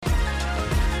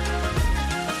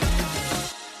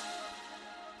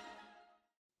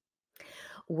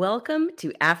Welcome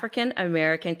to African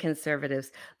American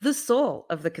Conservatives, the soul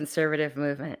of the conservative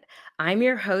movement. I'm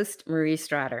your host, Marie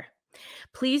Strader.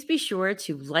 Please be sure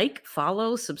to like,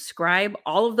 follow, subscribe,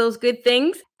 all of those good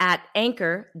things at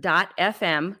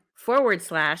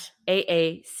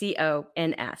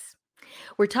anchor.fm/AACONS.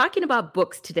 We're talking about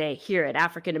books today here at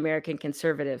African American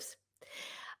Conservatives.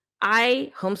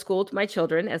 I homeschooled my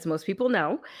children, as most people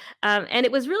know, and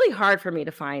it was really hard for me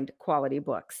to find quality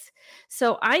books.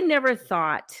 So I never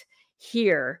thought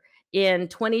here in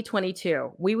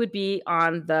 2022 we would be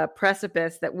on the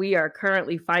precipice that we are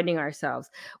currently finding ourselves,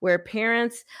 where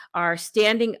parents are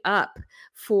standing up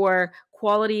for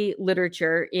quality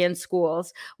literature in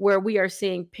schools, where we are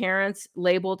seeing parents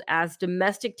labeled as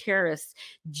domestic terrorists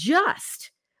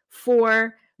just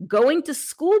for going to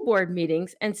school board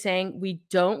meetings and saying we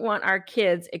don't want our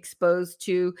kids exposed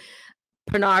to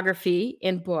pornography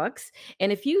in books.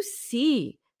 And if you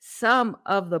see some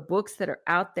of the books that are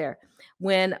out there,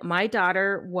 when my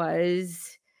daughter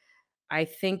was, I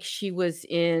think she was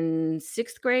in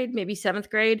sixth grade, maybe seventh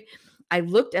grade, I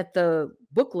looked at the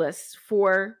book lists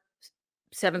for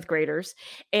seventh graders,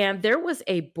 and there was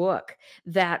a book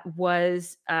that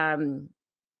was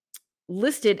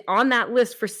listed on that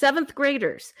list for seventh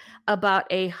graders about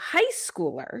a high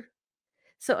schooler.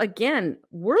 So again,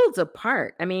 worlds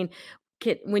apart. I mean,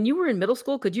 when you were in middle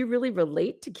school, could you really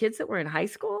relate to kids that were in high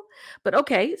school? But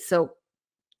okay, so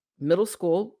middle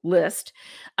school list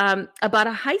about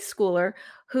a high schooler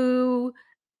who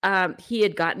he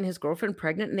had gotten his girlfriend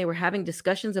pregnant, and they were having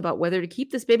discussions about whether to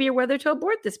keep this baby or whether to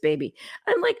abort this baby.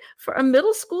 I'm like, for a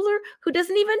middle schooler who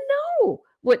doesn't even know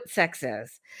what sex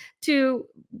is, to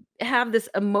have this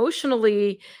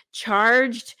emotionally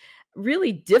charged,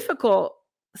 really difficult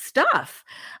stuff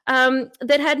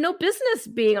that had no business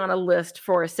being on a list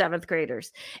for seventh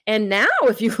graders. And now,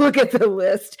 if you look at the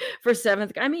list for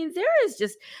seventh, I mean, there is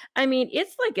just, I mean,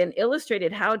 it's like an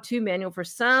illustrated how-to manual for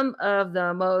some of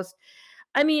the most,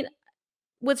 I mean,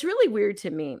 what's really weird to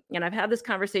me, and I've had this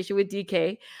conversation with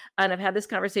DK, and I've had this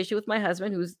conversation with my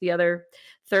husband, who's the other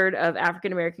third of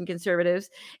African American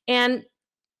conservatives, and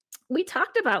we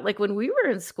talked about, like, when we were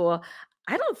in school,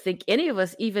 I don't think any of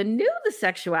us even knew the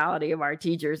sexuality of our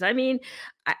teachers. I mean,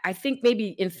 I think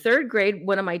maybe in third grade,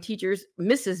 one of my teachers,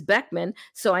 Mrs. Beckman,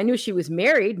 so I knew she was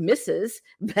married, Mrs.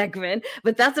 Beckman,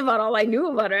 but that's about all I knew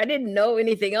about her. I didn't know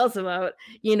anything else about,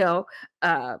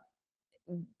 uh,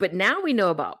 but now we know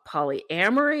about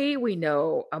polyamory. We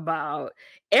know about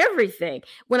everything.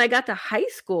 When I got to high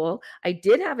school, I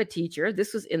did have a teacher.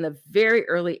 This was in the very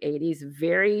early 80s,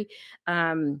 very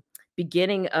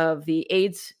beginning of the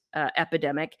AIDS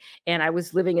epidemic. And I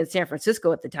was living in San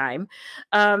Francisco at the time.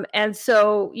 And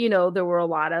so, there were a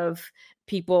lot of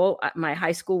people. My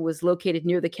high school was located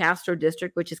near the Castro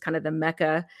district, which is kind of the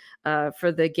mecca for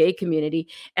the gay community.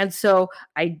 And so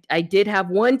I did have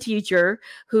one teacher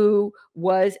who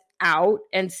was out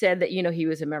and said that, he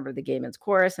was a member of the Gay Men's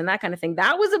Chorus and that kind of thing.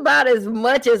 That was about as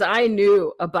much as I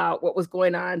knew about what was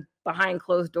going on behind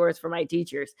closed doors for my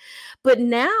teachers. But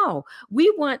now we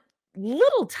want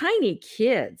little tiny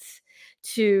kids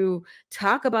to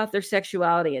talk about their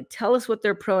sexuality and tell us what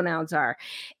their pronouns are.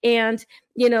 And,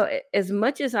 as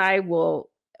much as I will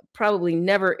probably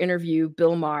never interview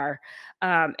Bill Maher,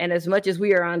 and as much as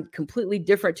we are on completely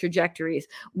different trajectories,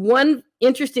 one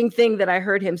interesting thing that I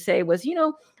heard him say was,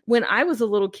 when I was a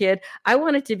little kid, I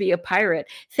wanted to be a pirate.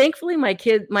 Thankfully, my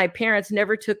parents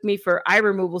never took me for eye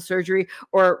removal surgery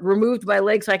or removed my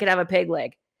leg so I could have a peg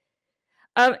leg.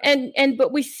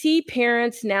 But we see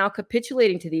parents now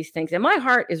capitulating to these things. And my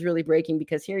heart is really breaking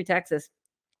because here in Texas,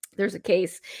 there's a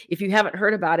case, if you haven't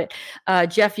heard about it,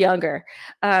 Jeff Younger,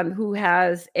 who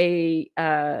has a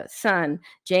son,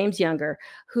 James Younger,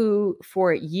 who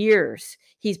for years,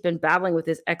 he's been battling with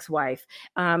his ex-wife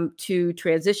to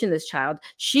transition this child.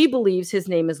 She believes his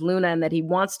name is Luna and that he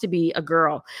wants to be a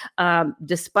girl,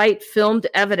 despite filmed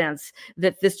evidence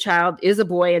that this child is a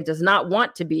boy and does not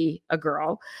want to be a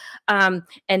girl. And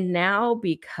now,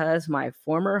 because my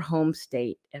former home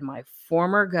state and my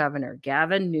former governor,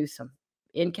 Gavin Newsom,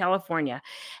 in California,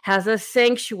 has a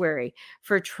sanctuary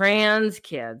for trans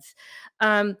kids.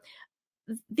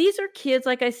 These are kids,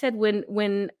 like I said,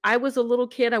 when I was a little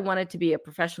kid, I wanted to be a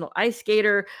professional ice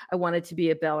skater. I wanted to be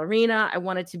a ballerina. I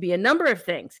wanted to be a number of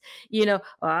things.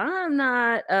 I'm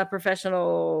not a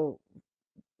professional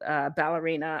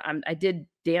ballerina. I did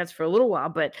dance for a little while,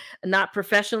 but not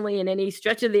professionally in any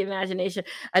stretch of the imagination.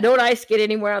 I don't ice skate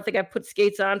anymore. I don't think I've put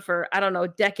skates on for,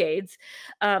 decades.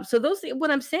 So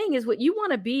what I'm saying is what you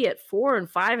want to be at 4 and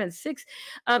 5 and 6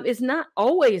 is not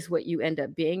always what you end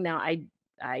up being. Now,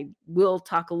 I will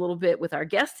talk a little bit with our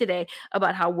guest today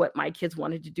about how what my kids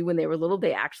wanted to do when they were little,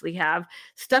 they actually have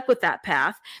stuck with that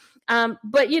path.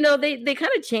 But they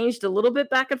kind of changed a little bit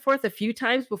back and forth a few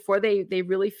times before they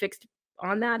really fixed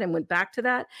on that and went back to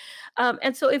that.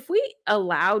 And so if we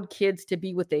allowed kids to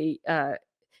be what they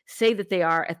say that they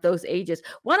are at those ages,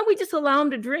 why don't we just allow them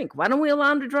to drink? Why don't we allow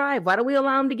them to drive? Why don't we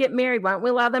allow them to get married? Why don't we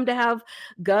allow them to have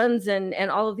guns and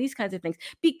all of these kinds of things?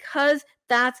 Because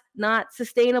that's not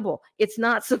sustainable. It's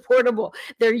not supportable.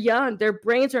 They're young. Their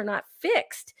brains are not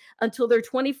fixed until they're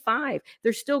 25.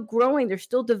 They're still growing. They're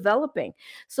still developing.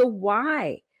 So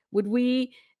why would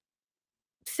we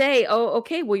say, oh,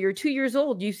 okay, well, you're 2 years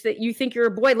old. You think you're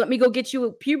a boy. Let me go get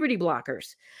you puberty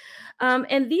blockers.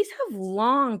 And these have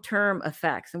long-term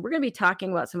effects. And we're going to be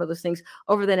talking about some of those things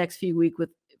over the next few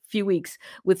weeks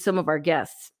with some of our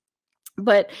guests.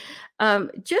 But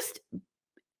just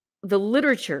the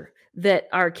literature that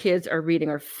our kids are reading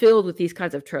are filled with these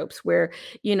kinds of tropes where,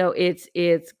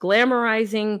 it's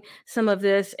glamorizing some of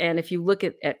this. And if you look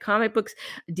at comic books,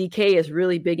 DK is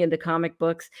really big into comic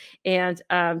books, and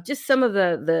just some of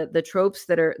the tropes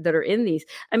that are in these.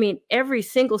 I mean, every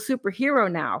single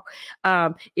superhero now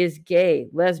is gay,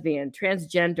 lesbian,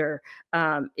 transgender,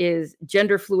 is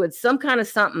gender fluid, some kind of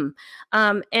something.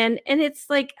 And it's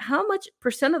like, how much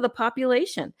percent of the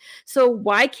population? So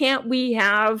why can't we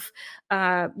have,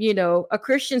 a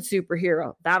Christian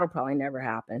superhero? That'll probably never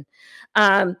happen.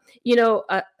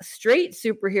 Straight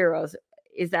superheroes.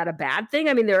 Is that a bad thing?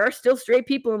 I mean, there are still straight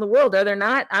people in the world, are there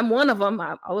not? I'm one of them.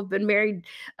 I'll have been married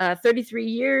 33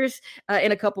 years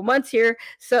in a couple months here.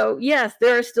 So yes,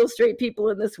 there are still straight people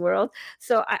in this world.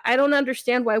 So I don't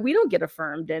understand why we don't get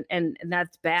affirmed, and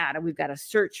that's bad. And we've got to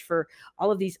search for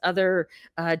all of these other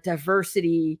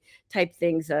diversity type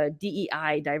things,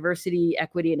 DEI, diversity,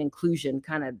 equity, and inclusion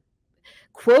kind of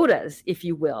quotas, if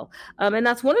you will. And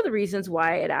that's one of the reasons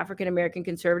why at African American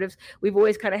conservatives, we've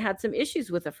always kind of had some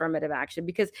issues with affirmative action,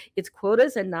 because it's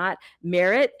quotas and not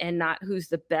merit, and not who's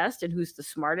the best and who's the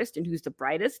smartest and who's the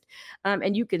brightest.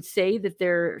 And you can say that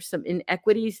there are some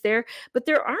inequities there, but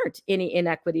there aren't any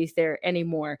inequities there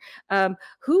anymore.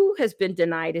 Who has been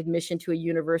denied admission to a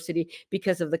university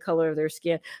because of the color of their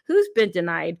skin? Who's been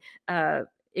denied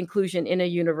inclusion in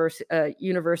a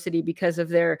university because of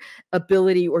their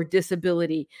ability or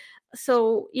disability?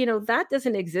 So, that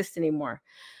doesn't exist anymore.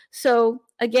 So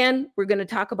again, we're going to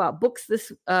talk about books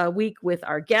this week with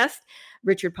our guest,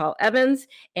 Richard Paul Evans,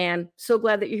 and so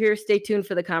glad that you're here. Stay tuned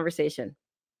for the conversation.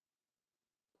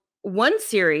 One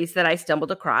series that I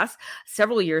stumbled across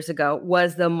several years ago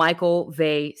was the Michael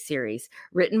Vey series,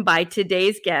 written by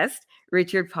today's guest,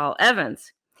 Richard Paul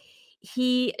Evans.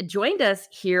 He joined us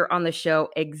here on the show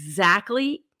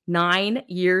exactly 9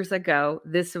 years ago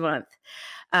this month,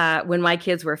 when my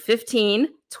kids were 15,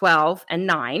 12, and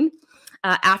 9,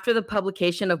 after the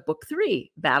publication of Book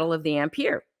 3, Battle of the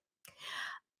Ampere.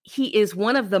 He is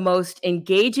one of the most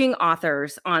engaging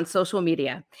authors on social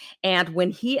media. And when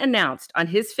he announced on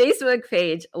his Facebook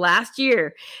page last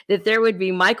year that there would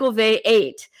be Michael Vey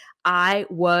 8, I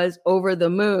was over the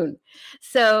moon.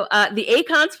 So the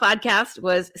AACONS podcast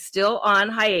was still on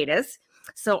hiatus.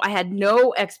 So I had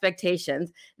no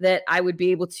expectations that I would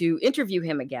be able to interview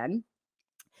him again.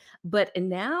 But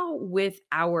now with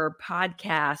our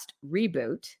podcast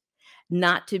reboot,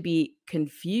 not to be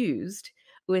confused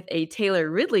with a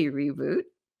Taylor Ridley reboot.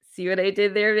 See what I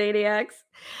did there, maniacs?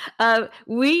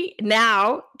 We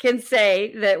now can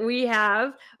say that we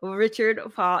have Richard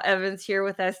Paul Evans here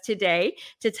with us today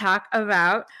to talk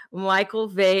about Michael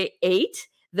Vey 8,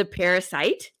 The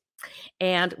Parasite.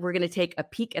 And we're going to take a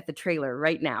peek at the trailer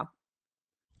right now.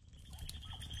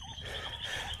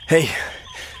 Hey,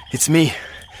 it's me,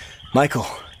 Michael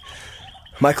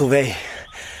Vey.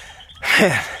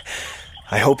 Man,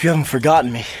 I hope you haven't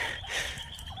forgotten me.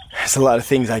 There's a lot of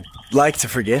things I'd like to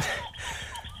forget.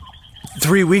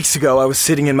 3 weeks ago, I was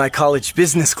sitting in my college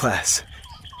business class,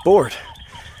 bored.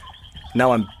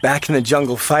 Now I'm back in the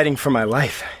jungle fighting for my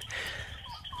life.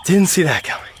 Didn't see that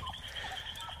coming.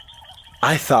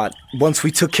 I thought once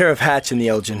we took care of Hatch and the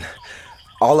Elgin,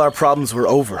 all our problems were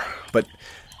over. But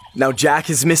now Jack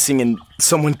is missing and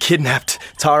someone kidnapped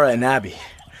Tara and Abby.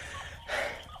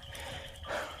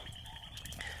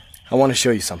 I want to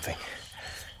show you something.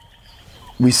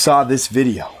 We saw this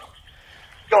video.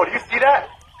 Yo, do you see that?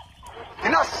 Do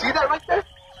you not see that right there?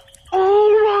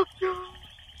 Oh my God.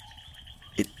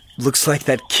 It looks like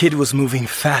that kid was moving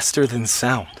faster than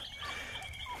sound.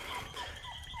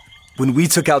 When we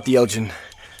took out the Elgin,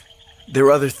 there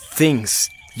were other things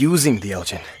using the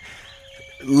Elgin,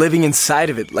 living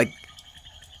inside of it like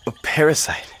a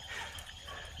parasite.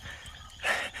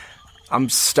 I'm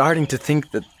starting to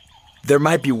think that There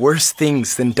might be worse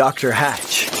things than Dr.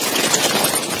 Hatch.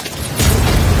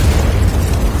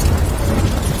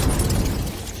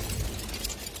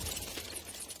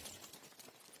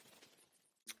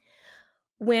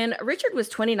 When Richard was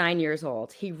 29 years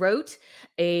old, he wrote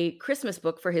a Christmas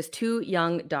book for his two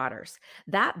young daughters.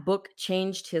 That book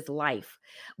changed his life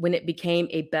when it became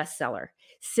a bestseller.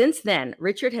 Since then,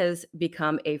 Richard has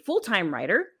become a full-time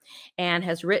writer and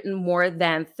has written more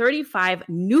than 35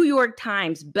 New York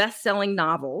Times best-selling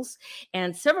novels,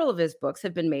 and several of his books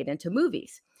have been made into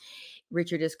movies.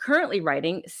 Richard is currently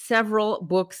writing several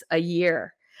books a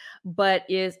year, but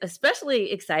is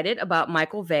especially excited about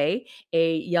Michael Vey,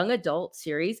 a young adult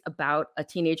series about a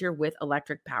teenager with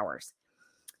electric powers.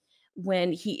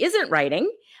 When he isn't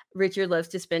writing, Richard loves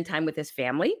to spend time with his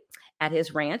family at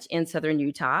his ranch in southern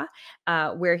Utah,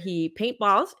 where he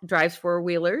paintballs, drives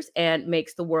four-wheelers, and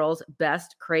makes the world's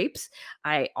best crepes.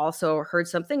 I also heard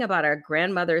something about our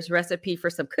grandmother's recipe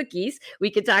for some cookies. We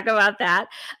could talk about that.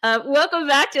 Welcome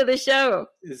back to the show.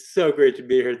 It's so great to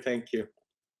be here. Thank you.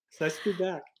 It's nice to be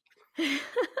back.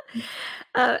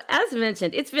 As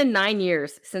mentioned, it's been 9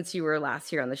 years since you were last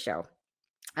here on the show.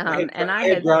 I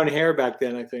had brown hair back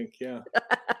then, I think. Yeah.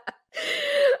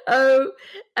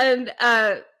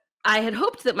 I had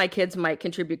hoped that my kids might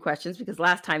contribute questions because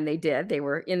last time they did. They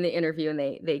were in the interview and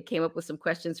they came up with some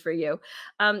questions for you.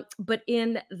 But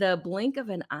in the blink of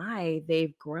an eye,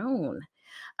 they've grown.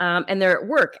 And they're at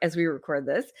work as we record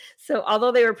this. So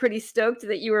although they were pretty stoked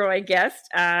that you were my guest,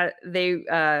 they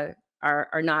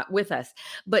are not with us.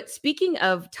 But speaking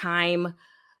of time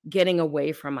getting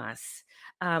away from us,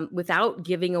 without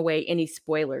giving away any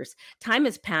spoilers, time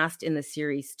has passed in the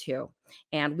series too.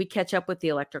 And we catch up with the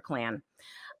Electric Clan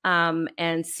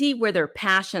and see where their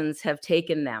passions have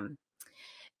taken them.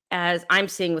 As I'm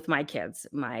seeing with my kids,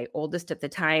 my oldest at the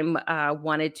time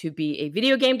wanted to be a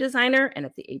video game designer. And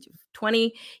at the age of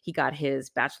 20, he got his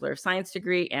Bachelor of Science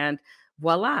degree. And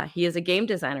voila, he is a game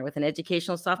designer with an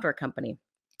educational software company.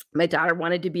 My daughter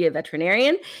wanted to be a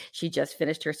veterinarian. She just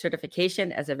finished her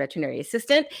certification as a veterinary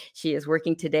assistant. She is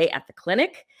working today at the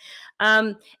clinic.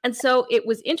 And so it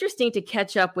was interesting to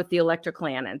catch up with the Electric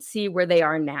Clan and see where they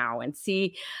are now and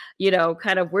see,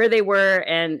 kind of where they were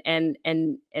and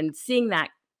seeing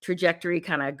that trajectory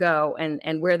kind of go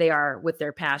and where they are with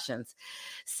their passions.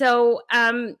 So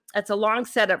that's a long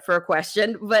setup for a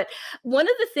question, but one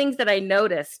of the things that I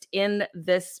noticed in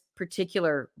this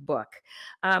particular book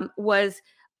was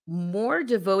more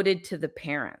devoted to the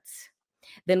parents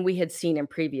than we had seen in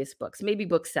previous books, maybe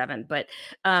book 7, but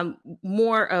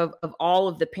more of all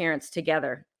of the parents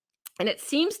together. And it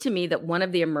seems to me that one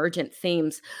of the emergent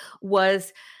themes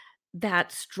was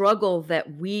that struggle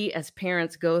that we as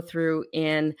parents go through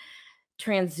in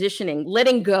transitioning,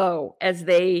 letting go as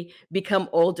they become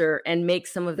older and make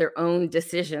some of their own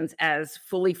decisions as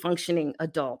fully functioning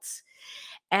adults.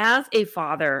 As a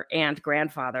father and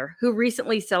grandfather who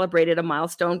recently celebrated a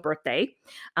milestone birthday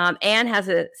and has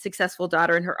a successful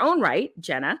daughter in her own right,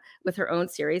 Jenna, with her own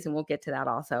series, and we'll get to that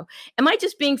also. Am I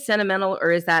just being sentimental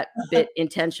or is that a bit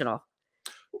intentional?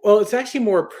 Well, it's actually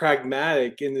more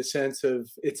pragmatic in the sense of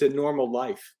it's a normal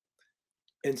life.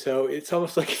 And so it's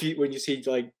almost like when you see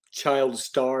like child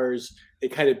stars, they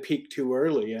kind of peak too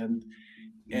early and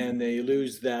they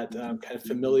lose that kind of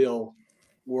familial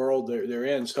world they're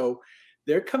in. So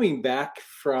they're coming back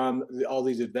from all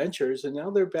these adventures, and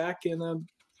now they're back in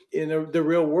the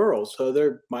real world.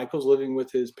 So Michael's living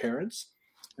with his parents,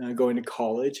 going to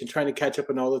college, and trying to catch up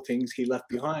on all the things he left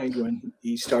behind when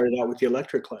he started out with the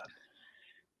Electric Clan.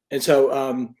 And so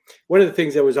one of the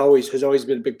things that has always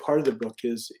been a big part of the book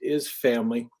is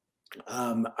family.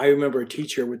 I remember a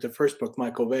teacher with the first book,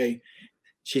 Michael Vey.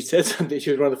 She said something. She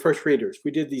was one of the first readers.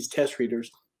 We did these test readers,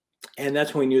 and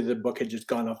that's when we knew the book had just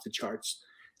gone off the charts.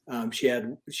 She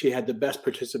had the best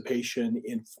participation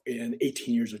in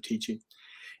 18 years of teaching.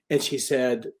 And she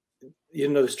said,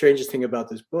 the strangest thing about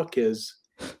this book is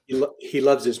he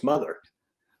loves his mother.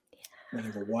 And I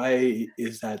go, why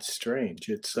is that strange?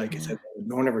 It's like,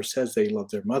 no one ever says they love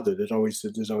their mother. There's always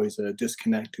a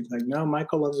disconnect. It's like, no,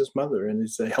 Michael loves his mother, and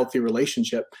it's a healthy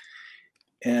relationship.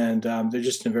 And they're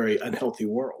just in a very unhealthy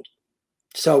world.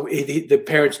 So the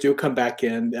parents do come back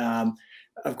in.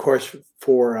 Of course,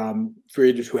 for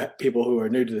readers people who are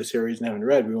new to the series and haven't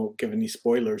read, we won't give any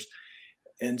spoilers.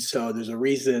 And so there's a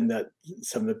reason that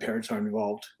some of the parents aren't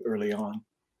involved early on.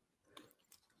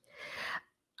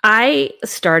 I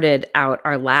started out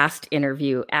our last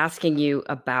interview asking you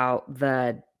about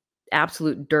the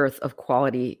absolute dearth of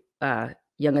quality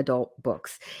young adult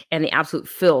books and the absolute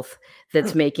filth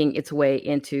that's making its way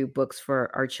into books for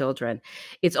our children.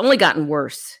 It's only gotten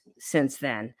worse since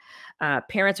then.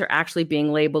 Parents are actually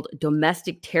being labeled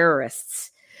domestic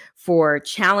terrorists for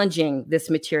challenging this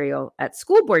material at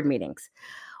school board meetings.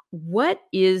 What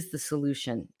is the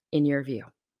solution in your view?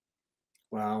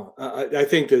 Wow. I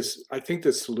think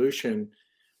the solution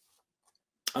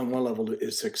on one level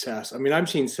is success. I mean, I'm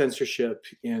seeing censorship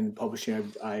in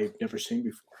publishing I've never seen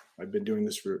before. I've been doing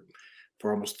this for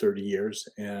almost 30 years,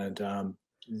 and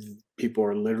people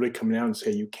are literally coming out and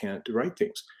say you can't write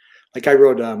things. Like I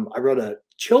wrote a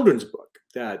children's book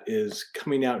that is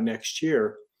coming out next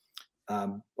year.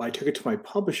 I took it to my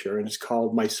publisher, and it's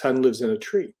called "My Son Lives in a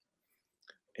Tree."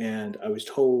 And I was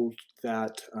told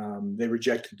that they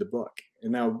rejected the book.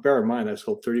 And now, bear in mind, I've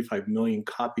sold 35 million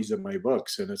copies of my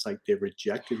books, and it's like they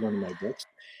rejected one of my books,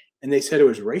 and they said it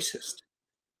was racist.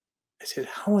 I said,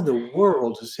 "How in the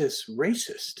world is this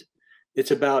racist?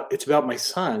 It's about my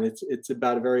son. It's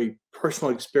about a very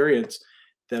personal experience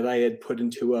that I had put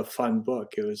into a fun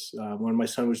book. It was when my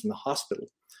son was in the hospital,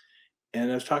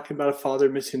 and I was talking about a father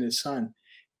missing his son,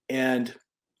 and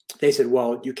they said,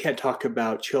 well, you can't talk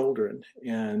about children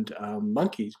and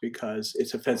monkeys because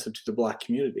it's offensive to the Black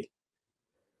community."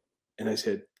 And I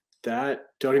said, don't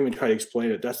even try to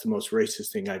explain it. That's the most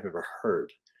racist thing I've ever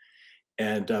heard.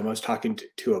 And I was talking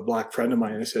to a Black friend of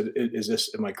mine, and I said,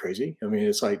 am I crazy? I mean,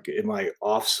 it's like, am I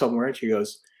off somewhere? And she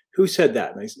goes, who said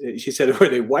that? And she said, were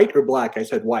they white or Black? I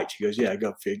said, white. She goes, yeah,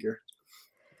 go figure.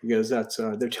 Because that's,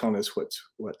 they're telling us what's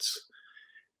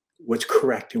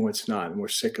correct and what's not, and we're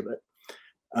sick of it.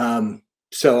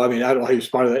 So, I mean, I don't know how you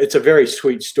respond to that. It's a very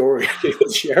sweet story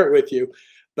to share it with you.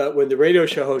 But when the radio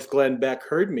show host Glenn Beck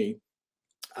heard me,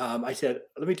 I said,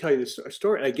 let me tell you this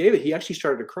story. And I gave it. He actually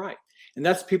started to cry. And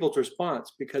that's people's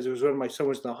response, because it was when my son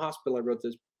was in the hospital. I wrote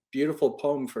this beautiful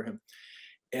poem for him.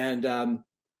 And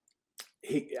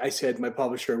I said, my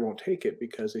publisher won't take it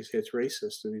because they say it's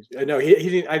racist. And he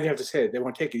didn't, I didn't have to say it. They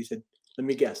won't take it. He said, let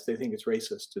me guess, they think it's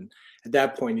racist. And at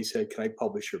that point he said, can I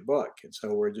publish your book? And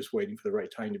so we're just waiting for the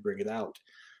right time to bring it out.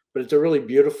 But it's a really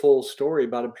beautiful story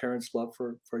about a parent's love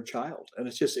for a child. And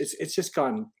it's just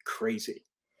gone crazy.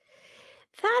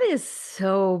 That is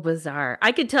so bizarre.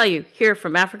 I could tell you here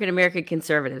from African American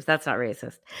conservatives, that's not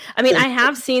racist. I mean, I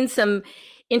have seen some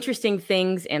interesting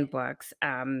things in books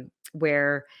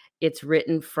where it's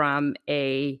written from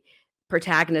a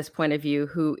protagonist point of view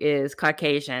who is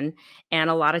Caucasian. And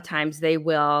a lot of times they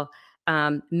will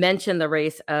mention the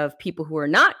race of people who are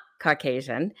not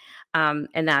Caucasian.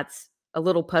 And that's a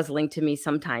little puzzling to me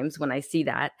sometimes when I see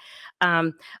that.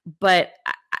 But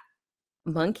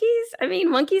monkeys? I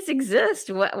mean, monkeys exist.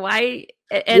 Why?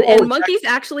 And monkeys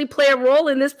actually play a role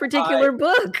in this particular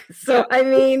book. So, I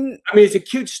mean, it's a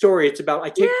cute story. It's about, I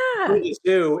take to the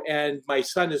zoo, and my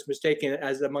son is mistaken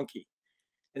as a monkey,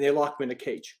 and they lock him in a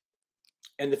cage.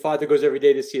 And the father goes every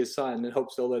day to see his son and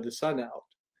hopes they'll let his son out.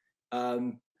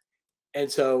 And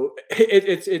so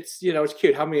it's it's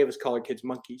cute. How many of us call our kids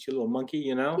monkeys? Your little monkey,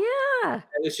 Yeah.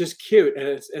 And it's just cute. And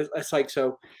it's like,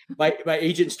 so my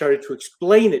agent started to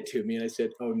explain it to me, and I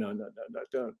said, oh, no,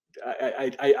 don't.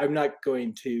 I'm not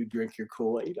going to drink your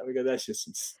Kool-Aid. I mean, that's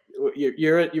just,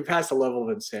 you're past a level of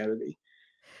insanity.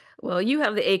 Well, you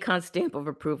have the AACONS stamp of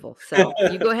approval, so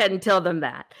you go ahead and tell them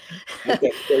that.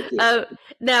 Okay, thank you.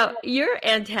 Now, your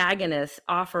antagonists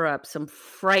offer up some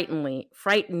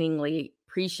frighteningly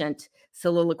prescient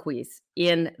soliloquies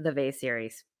in the Vey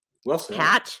series. Well said.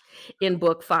 Patch in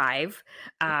book 5,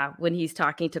 when he's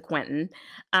talking to Quentin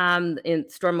in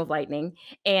Storm of Lightning,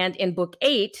 and in book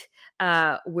 8,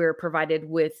 we're provided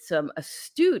with some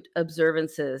astute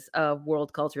observances of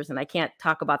world cultures. And I can't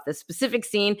talk about the specific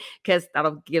scene because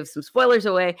that'll give some spoilers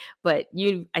away, but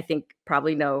you, I think,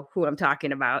 probably know who I'm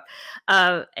talking about.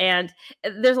 And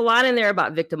there's a lot in there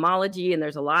about victimology, and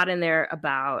there's a lot in there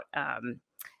about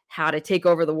how to take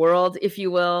over the world, if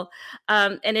you will.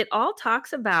 And it all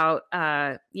talks about,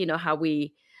 how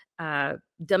we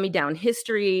dummy down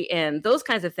history and those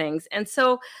kinds of things. And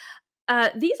so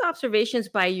these observations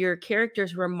by your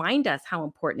characters remind us how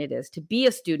important it is to be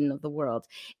a student of the world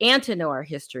and to know our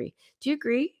history. Do you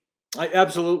agree?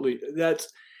 Absolutely.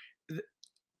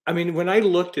 When I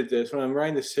looked at this, when I'm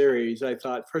writing the series, I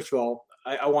thought, first of all,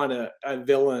 I want a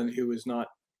villain who is not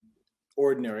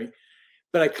ordinary.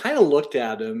 But I kind of looked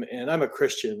at him, and I'm a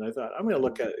Christian. I thought, I'm going to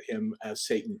look at him as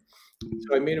Satan.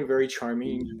 So I made him very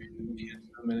charming,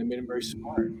 and I made him very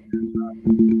smart.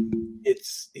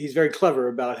 He's very clever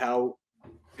about how,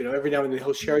 every now and then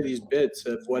he'll share these bits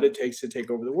of what it takes to take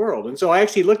over the world. And so I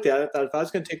actually looked at it, thought, if I was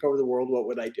going to take over the world, what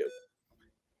would I do?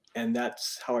 And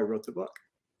that's how I wrote the book.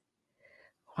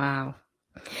 Wow.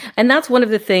 And that's one of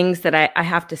the things that I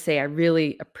have to say I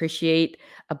really appreciate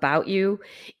about you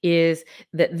is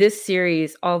that this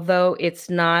series, although it's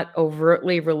not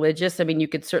overtly religious, I mean, you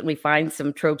could certainly find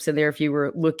some tropes in there if you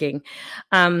were looking.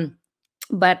 Um,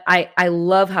 but I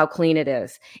love how clean it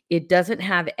is. It doesn't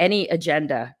have any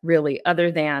agenda really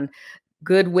other than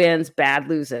good wins, bad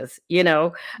loses,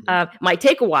 might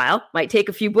take a while, might take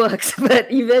a few books,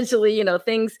 but eventually,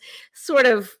 things sort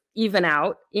of even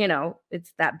out,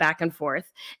 it's that back and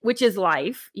forth, which is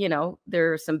life.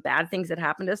 There are some bad things that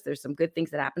happen to us. There's some good things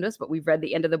that happen to us, but we've read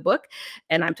the end of the book,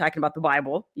 and I'm talking about the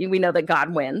Bible. We know that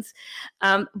God wins.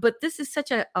 But this is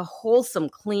such a wholesome,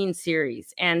 clean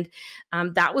series. And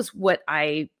that was what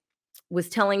I was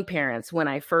telling parents when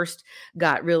I first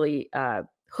got really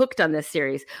hooked on this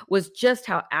series, was just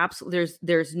how absolutely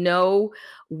there's no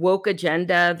woke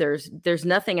agenda. There's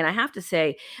nothing. And I have to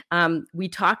say, we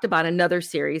talked about another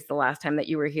series the last time that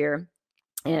you were here.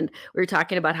 And we were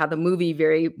talking about how the movie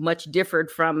very much differed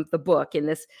from the book in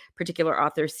this particular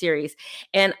author's series.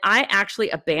 And I actually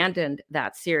abandoned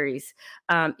that series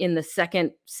in the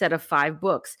second set of 5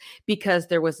 books because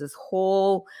there was this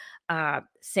whole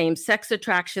same-sex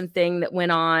attraction thing that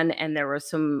went on. And there were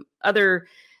some other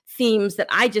themes that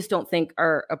I just don't think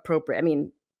are appropriate. I mean,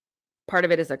 part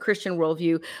of it is a Christian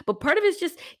worldview, but part of it is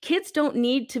just kids don't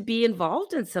need to be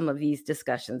involved in some of these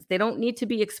discussions. They don't need to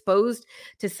be exposed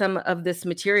to some of this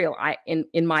material,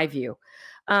 in my view.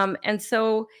 And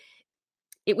so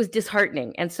it was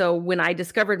disheartening. And so when I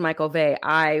discovered Michael Vey,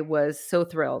 I was so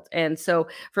thrilled. And so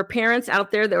for parents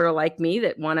out there that are like me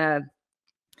that want to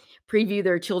preview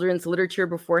their children's literature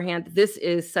beforehand, this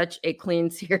is such a clean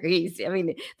series. I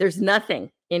mean, there's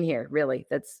nothing in here really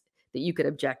that you could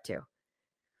object to.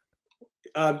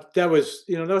 That was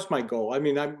my goal. I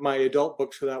mean, my adult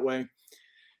books are that way.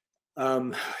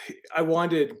 I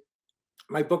wanted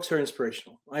my books are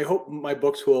inspirational. I hope my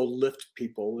books will lift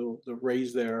people. They'll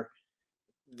raise their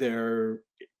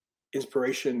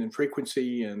inspiration and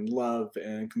frequency and love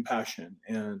and compassion.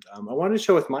 And I wanted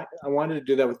to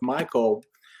do that with Michael,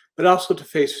 but also to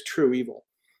face true evil.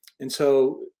 And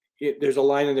so there's a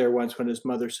line in there once when his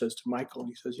mother says to Michael,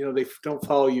 he says, they don't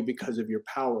follow you because of your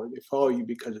power. They follow you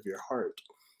because of your heart.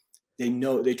 They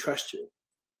know, they trust you.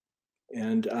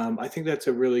 And I think that's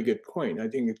a really good point. I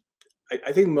think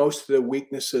most of the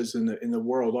weaknesses in the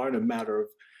world aren't a matter of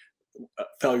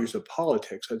failures of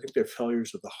politics. I think they're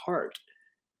failures of the heart.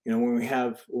 When we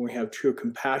have true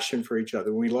compassion for each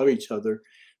other, when we love each other,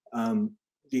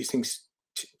 these things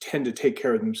tend to take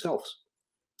care of themselves.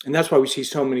 And that's why we see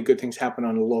so many good things happen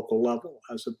on a local level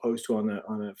as opposed to on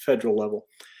a federal level.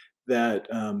 That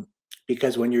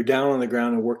because when you're down on the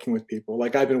ground and working with people,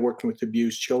 like I've been working with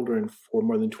abused children for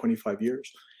more than 25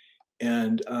 years,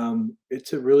 and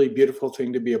it's a really beautiful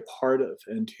thing to be a part of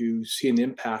and to see an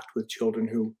impact with children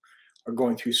who are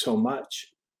going through so much.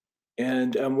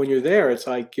 And when you're there, it's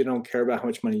like you don't care about how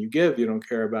much money you give, you don't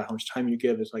care about how much time you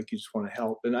give. It's like you just want to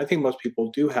help. And I think most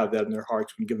people do have that in their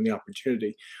hearts when given the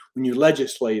opportunity. When you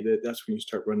legislate it, that's when you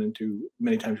start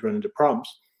many times run into problems.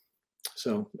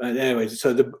 So anyway,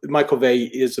 so the Michael Vey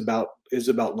is about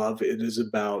love. It is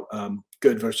about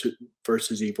good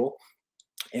versus evil,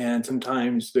 and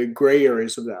sometimes the gray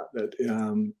areas of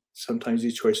that sometimes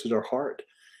these choices are hard,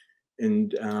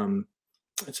 and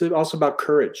it's also about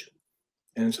courage.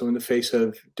 And so in the face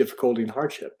of difficulty and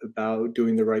hardship, about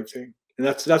doing the right thing. And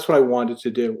that's what I wanted to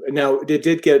do. And now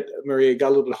it got a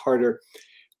little bit harder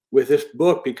with this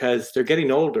book because they're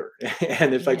getting older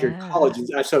and it's like they're in college.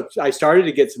 And so I started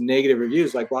to get some negative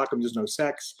reviews like, well, how come there's no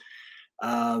sex?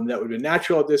 That would have been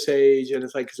natural at this age. And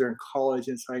it's like, because they're in college.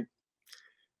 And it's like,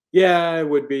 yeah, it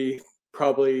would be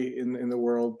probably in the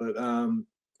world, but I'm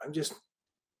just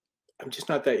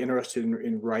not that interested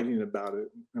in writing about it.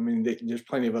 I mean, there's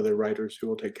plenty of other writers who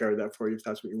will take care of that for you if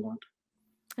that's what you want.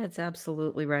 That's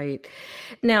absolutely right.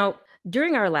 Now,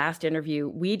 during our last interview,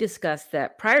 we discussed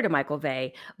that prior to Michael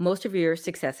Vey, most of your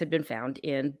success had been found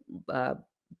in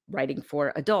writing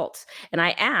for adults. And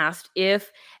I asked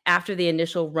if after the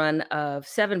initial run of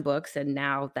 7 books, and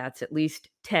now that's at least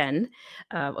 10,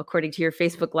 according to your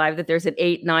Facebook Live, that there's an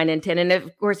 8, 9, and 10. And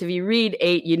of course, if you read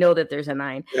 8, you know that there's a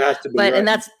 9. It has to be, but right. And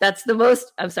that's the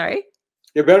most. I'm sorry.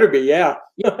 It better be, yeah.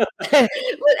 But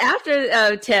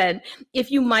after 10,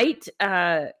 if you might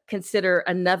consider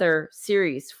another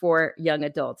series for young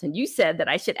adults, and you said that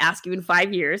I should ask you in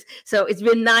 5 years, so it's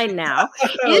been 9 now.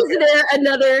 Is there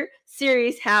another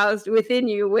series housed within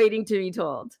you waiting to be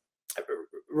told?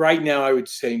 Right now, I would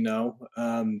say no.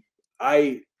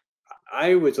 I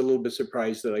I was a little bit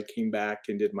surprised that I came back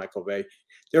and did Michael Bay.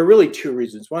 There are really two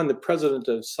reasons. One, the president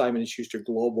of Simon & Schuster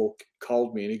Global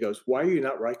called me and he goes, "Why are you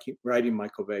not writing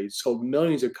Michael Bay? It's sold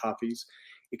millions of copies.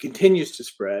 It continues to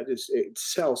spread. It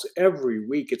sells every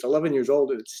week. It's 11 years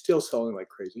old and it's still selling like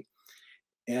crazy.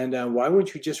 And why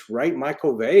wouldn't you just write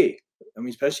Michael Bay? I mean,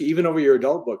 especially even over your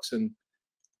adult books." And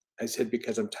I said,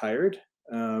 "Because I'm tired.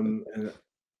 And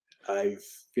I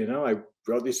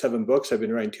wrote these 7 books. I've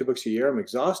been writing 2 books a year. I'm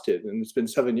exhausted, and it's been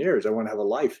 7 years. I want to have a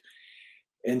life."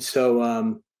 And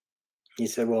so he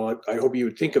said, "Well, I hope you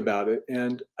would think about it."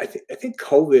 And I think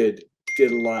COVID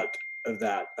did a lot of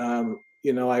that. I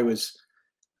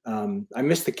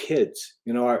missed the kids.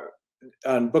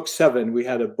 On book 7, we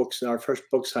had our first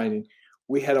book signing.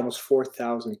 We had almost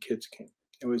 4,000 kids came.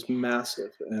 It was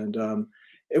massive, and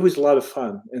it was a lot of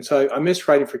fun. And so I miss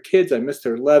writing for kids. I miss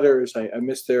their letters. I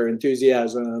miss their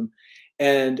enthusiasm.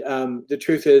 And the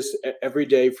truth is, every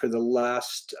day for the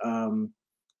last,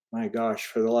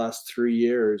 for the last 3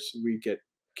 years, we get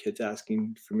kids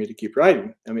asking for me to keep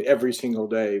writing. I mean, every single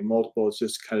day, multiple. It's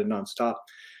just kind of nonstop.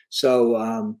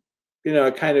 So,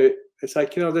 it's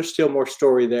like, there's still more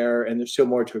story there and there's still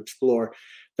more to explore.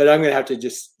 But I'm going to have to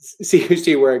just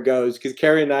see where it goes, because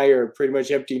Carrie and I are pretty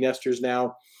much empty nesters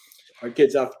now. Our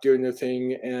kids off doing their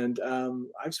thing, and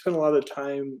I've spent a lot of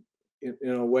time,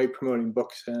 away promoting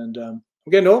books. And I'm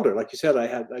getting older. Like you said,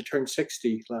 I turned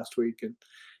 60 last week,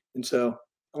 and so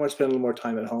I want to spend a little more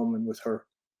time at home and with her.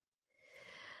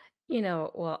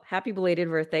 Well, happy belated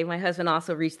birthday. My husband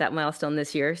also reached that milestone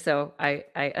this year, so I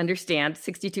understand.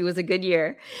 62 was a good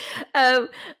year.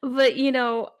 But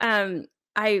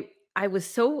I was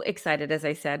so excited, as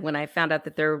I said, when I found out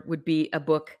that there would be a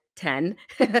book 10.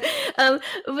 But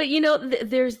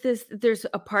there's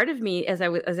a part of me, as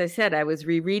I said, I was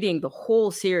rereading the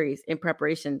whole series in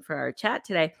preparation for our chat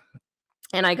today.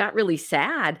 And I got really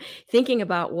sad thinking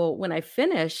about, well, when I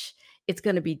finish, it's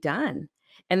going to be done.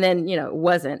 And then, it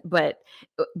wasn't. But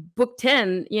book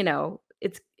 10,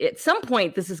 it's at some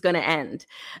point this is going to end.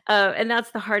 And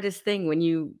that's the hardest thing when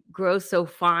you grow so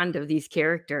fond of these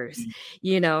characters.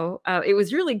 It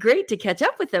was really great to catch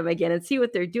up with them again and see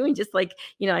what they're doing. Just like,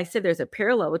 I said, there's a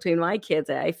parallel between my kids.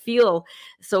 I feel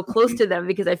so close to them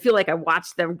because I feel like I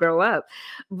watched them grow up.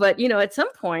 But, at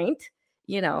some point,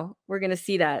 we're going to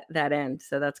see that end.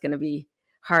 So that's going to be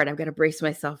hard. I've got to brace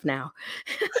myself now.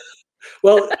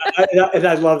 Well,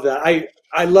 I love that.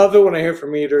 I love it when I hear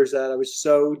from readers that I was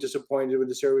so disappointed when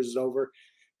the series was over,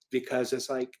 because it's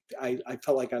like I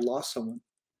felt like I lost someone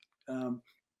in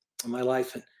my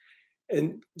life,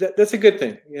 and that's a good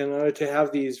thing, to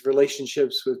have these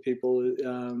relationships with people,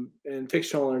 and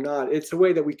fictional or not. It's a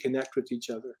way that we connect with each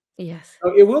other. Yes.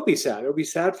 So it will be sad. It'll be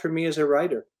sad for me as a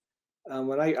writer.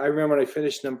 When I remember when I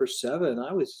finished number 7,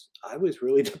 I was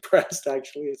really depressed.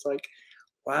 Actually, it's like,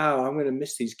 wow, I'm going to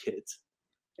miss these kids.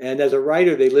 And as a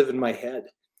writer, they live in my head,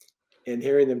 and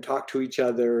hearing them talk to each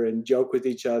other and joke with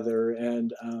each other.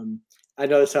 And I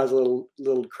know it sounds a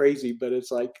little crazy, but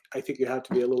it's like, I think you have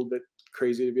to be a little bit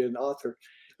crazy to be an author,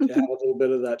 to have a little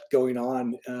bit of that going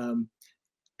on. And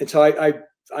so I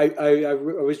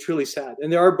was truly sad.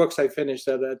 And there are books I finished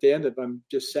that at the end of, I'm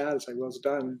just sad. It's like, well, it's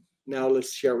done. Now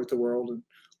let's share it with the world, and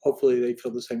hopefully they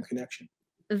feel the same connection.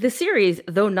 The series,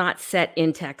 though not set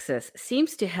in Texas,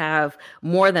 seems to have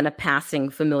more than a passing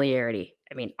familiarity.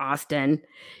 I mean, Austin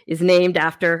is named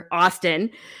after Austin,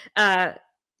 and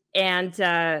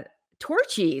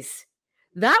Torchies.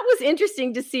 That was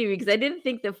interesting to see, because I didn't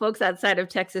think that folks outside of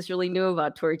Texas really knew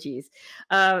about Torchies,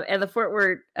 and the Fort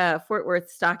Worth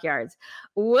stockyards.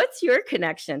 What's your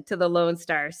connection to the Lone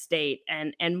Star State?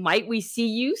 And might we see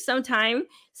you sometime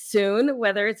soon,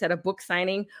 whether it's at a book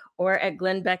signing or at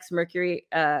Glenn Beck's Mercury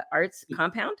Arts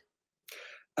compound?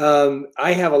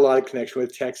 I have a lot of connection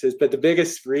with Texas, but the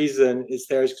biggest reason is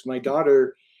because my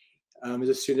daughter is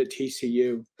a student at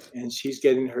TCU, and she's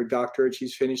getting her doctorate.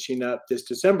 She's finishing up this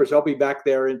December. So I'll be back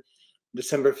there in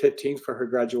December 15th for her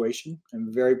graduation.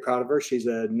 I'm very proud of her. She's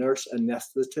a nurse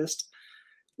anesthetist,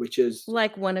 which is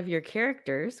like one of your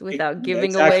characters, without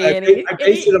giving exactly. away any. I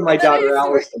based it on my daughter,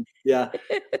 Allison. Yeah.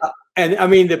 And I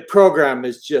mean, the program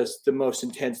is just the most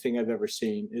intense thing I've ever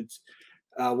seen. It's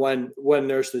one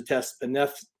nurse, the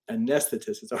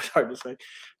anesthetist, it's hard to say.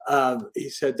 He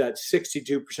said that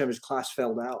 62% of his class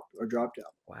failed out or dropped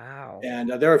out. Wow. And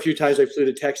there are a few times I flew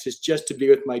to Texas just to be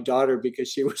with my daughter because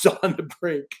she was on the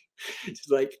brink. She's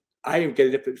like, I am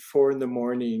getting up at 4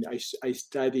 a.m. I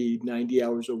study 90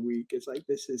 hours a week. It's like,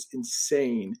 this is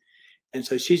insane. And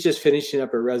so she's just finishing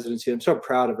up her residency. I'm so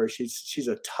proud of her. She's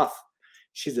a tough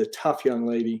young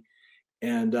lady.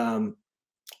 And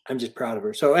I'm just proud of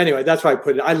her. So anyway, that's why I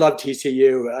put it. I love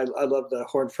TCU. I love the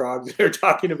Horned Frogs. They're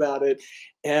talking about it.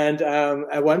 And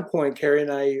at one point, Carrie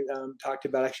and I talked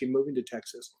about actually moving to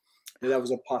Texas. That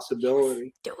was a Yes,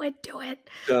 possibility. do it, do it.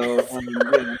 So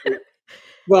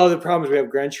well, the problem is we have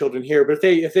grandchildren here, but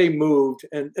if they moved,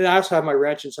 and I also have my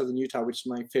ranch in southern Utah, which is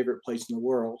my favorite place in the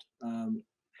world.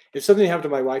 If something happened to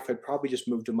my wife, I'd probably just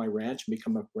move to my ranch and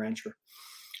become a rancher.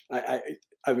 I, I,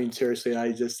 I mean, seriously,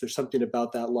 there's something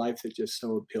about that life that just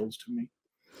so appeals to me.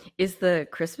 Is the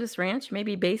Christmas Ranch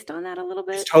maybe based on that a little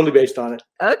It's bit? totally based on it.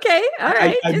 Okay, all I,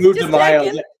 right, I just moved a just mile.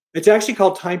 checking. It's actually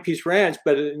called Timepiece Ranch,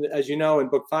 but as you know, in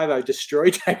book 5, I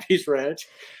destroyed Timepiece Ranch.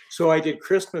 So I did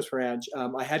Christmas Ranch.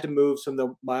 I had to move some of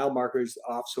the mile markers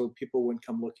off so people wouldn't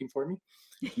come looking for me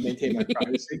to maintain my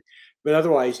privacy. But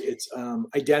otherwise, it's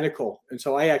identical. And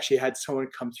so I actually had someone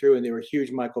come through, and they were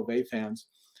huge Michael Bay fans.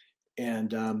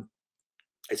 And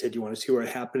I said, "Do you want to see where it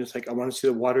happened?" It's like, "I want to see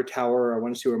the water tower. I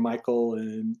want to see where Michael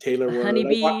and Taylor The were."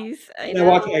 honeybees, I And I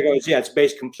walked, I know. goes, "Yeah, it's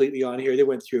based completely on here." They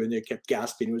went through and they kept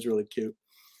gasping. It was really cute.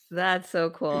 That's so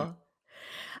cool.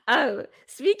 Oh,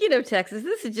 speaking of Texas,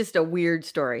 this is just a weird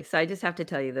story, so I just have to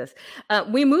tell you this.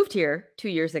 We moved here 2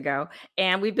 years ago,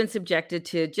 and we've been subjected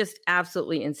to just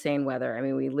absolutely insane weather. I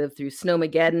mean, we lived through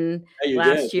Snowmageddon Yeah, you did,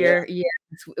 last yeah. year. Yeah,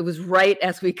 it was right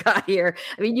as we got here.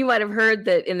 I mean, you might have heard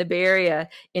that in the Bay Area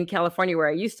in California, where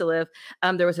I used to live,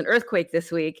 there was an earthquake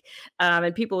this week,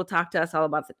 and people will talk to us all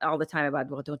the time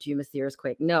about, well, don't you miss the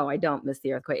earthquake? No, I don't miss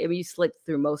the earthquake. I mean, you slipped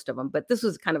through most of them, but this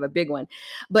was kind of a big one.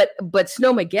 But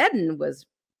Snowmageddon was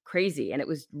crazy, and it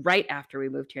was right after we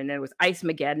moved here, and then it was Ice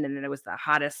Mageddon, and then it was the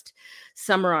hottest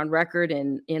summer on record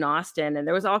in Austin, and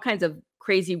there was all kinds of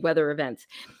crazy weather events.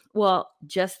 Well,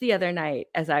 just the other night,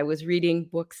 as I was reading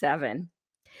book 7,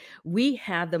 we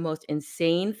had the most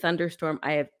insane thunderstorm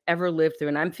I have ever lived through,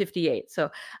 and I'm 58,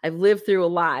 so I've lived through a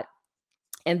lot.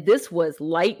 And this was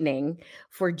lightning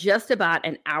for just about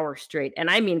an hour straight, and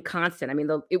I mean constant. I mean,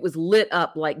 it was lit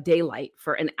up like daylight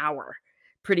for an hour,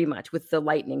 pretty much, with the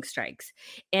lightning strikes,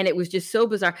 and it was just so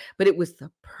bizarre, but it was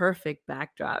the perfect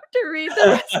backdrop to read the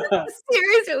rest of the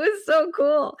series. It was so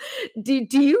cool. Do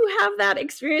you have that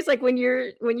experience, like, when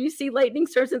you see lightning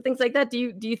storms and things like that, do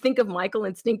you think of Michael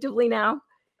instinctively now?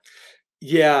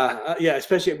 Yeah, yeah,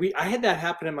 especially I had that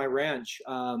happen in my ranch,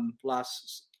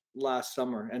 last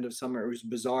summer, end of summer. It was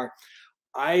bizarre.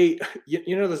 I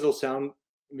you know those little sound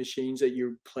machines that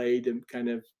you play to kind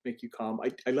of make you calm?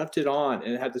 I left it on,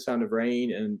 and it had the sound of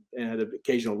rain and had an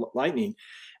occasional lightning.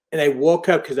 And I woke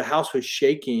up because the house was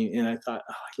shaking, and I thought,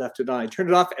 "Oh, I left it on." I turned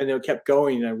it off, and it kept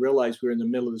going, and I realized we were in the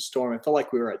middle of the storm. I felt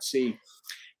like we were at sea.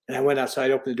 And I went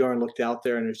outside, opened the door, and looked out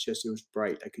there, and it was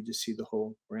bright. I could just see the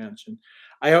whole ranch. And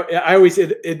I always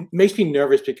it makes me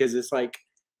nervous because it's like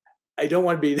I don't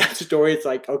want to be that story. It's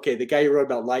like, okay, the guy who wrote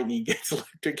about lightning gets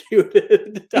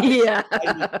electrocuted. Yeah.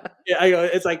 Yeah, I go,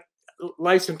 it's like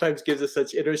life sometimes gives us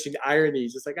such interesting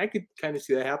ironies. It's like I could kind of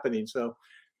see that happening. So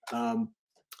um,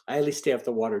 I at least stay off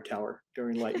the water tower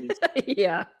during lightning.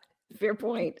 Yeah, fair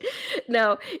point.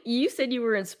 Now, you said you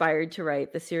were inspired to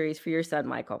write the series for your son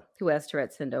Michael, who has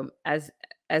Tourette syndrome, as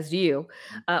do you.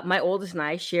 My oldest and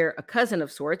I share a cousin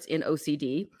of sorts in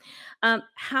OCD.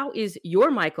 How is your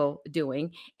Michael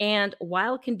doing? And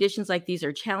while conditions like these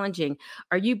are challenging,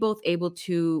 are you both able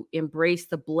to embrace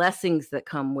the blessings that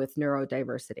come with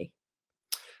neurodiversity?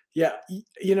 Yeah,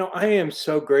 I am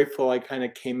so grateful I kind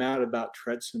of came out about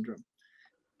Tourette syndrome.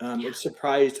 It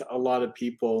surprised a lot of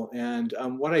people, and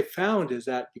what I found is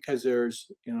that because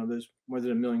there's more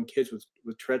than 1 million kids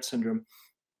with Tourette syndrome,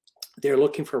 they're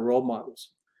looking for role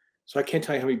models. So I can't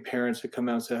tell you how many parents have come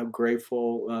out and said how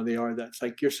grateful they are that it's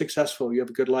like you're successful, you have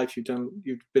a good life,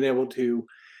 you've been able to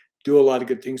do a lot of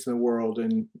good things in the world,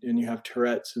 and you have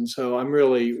Tourette's. And so I'm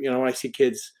really, when I see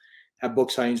kids have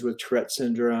book signings with Tourette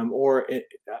syndrome,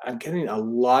 I'm getting a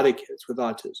lot of kids with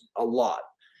autism, a lot.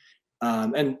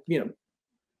 And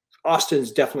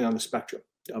Austin's definitely on the spectrum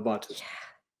of autism.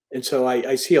 And so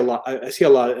I see a lot. I see a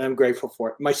lot, and I'm grateful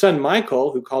for it. My son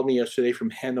Michael, who called me yesterday from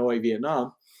Hanoi,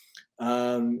 Vietnam,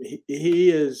 he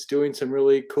is doing some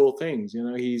really cool things.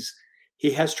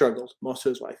 He has struggled most of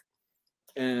his life,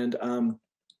 and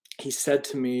he said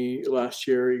to me last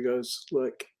year, he goes,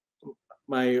 "Look,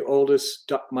 my oldest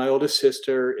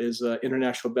sister is an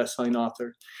international best-selling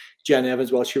author, Jen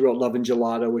Evans. Well, she wrote Love and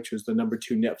Gelato, which was the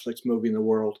 #2 Netflix movie in the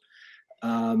world."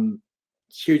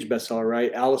 Huge bestseller,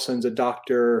 right? Allison's a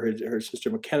doctor. Her sister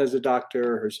McKenna's a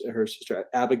doctor. Her sister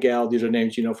Abigail. These are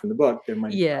names you know from the book. They're my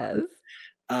Yes.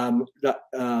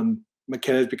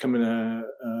 McKenna's becoming a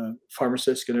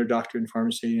pharmacist, getting her doctorate in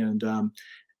pharmacy, and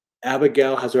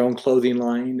Abigail has her own clothing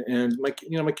line. And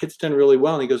my kid's done really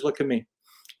well. And he goes, "Look at me."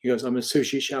 He goes, I'm a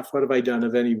sushi chef. What have I done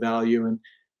of any value? And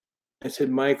I said,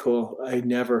 Michael, I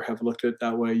never have looked at it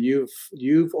that way.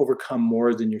 You've overcome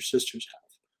more than your sisters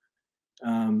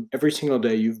have. Every single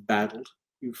day you've battled,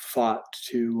 you've fought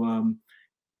to,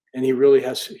 and he really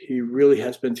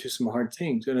has been through some hard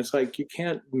things. And it's like, you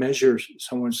can't measure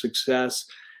someone's success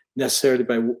necessarily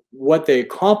by what they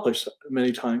accomplish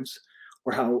many times,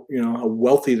 or how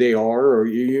wealthy they are, or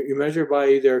you measure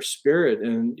by their spirit.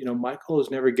 And Michael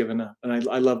has never given up, and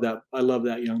I love that. I love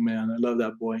that young man. I love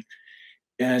that boy.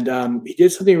 And he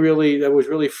did something that was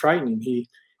really frightening.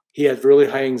 He had really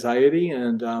high anxiety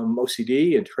and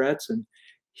OCD and Tourette's, and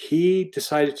he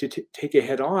decided to take it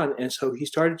head on. And so he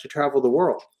started to travel the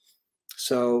world.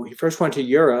 So he first went to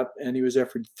Europe, and he was there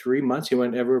for 3 months. He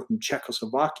went everywhere from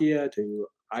Czechoslovakia to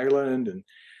Ireland,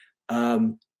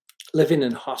 and living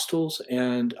in hostels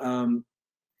and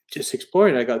just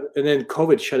exploring. And then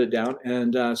COVID shut it down.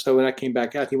 And so when I came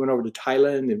back out, he went over to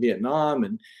Thailand and Vietnam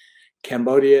and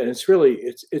Cambodia. And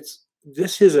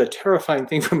this is a terrifying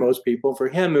thing for most people. For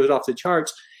him, it was off the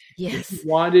charts. Yes. He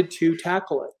wanted to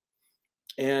tackle it.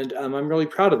 And I'm really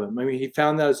proud of him. I mean, he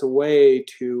found that as a way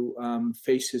to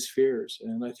face his fears.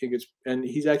 And I think and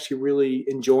he's actually really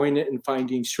enjoying it and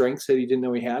finding strengths that he didn't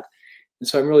know he had. And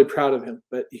so I'm really proud of him.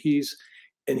 But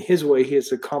in his way, he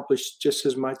has accomplished just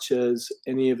as much as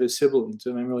any of his siblings.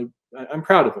 And I'm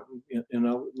proud of him.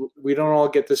 We don't all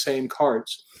get the same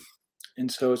cards.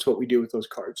 And so it's what we do with those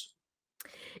cards.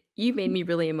 You made me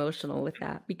really emotional with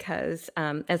that because,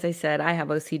 as I said, I have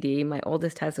OCD. My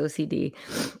oldest has OCD.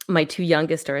 My 2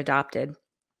 youngest are adopted.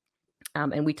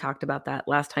 And we talked about that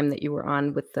last time that you were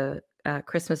on with the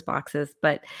Christmas boxes.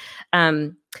 But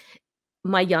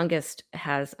my youngest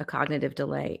has a cognitive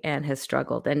delay and has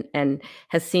struggled and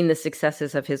has seen the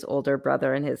successes of his older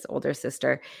brother and his older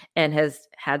sister, and has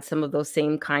had some of those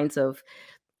same kinds of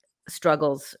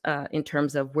struggles in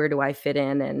terms of, where do I fit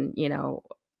in? And,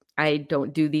 I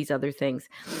don't do these other things.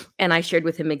 And I shared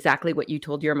with him exactly what you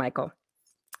told your Michael.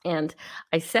 And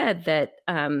I said that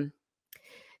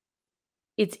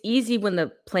it's easy when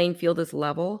the playing field is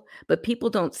level, but people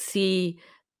don't see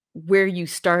where you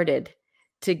started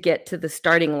to get to the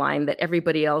starting line that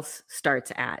everybody else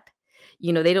starts at.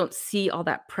 They don't see all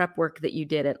that prep work that you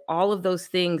did and all of those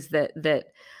things that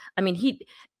I mean,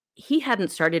 he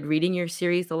hadn't started reading your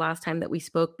series the last time that we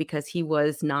spoke because he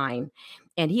was 9,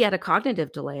 and he had a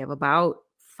cognitive delay of about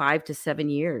 5 to 7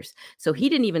 years. So he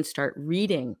didn't even start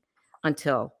reading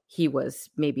until he was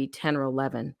maybe 10 or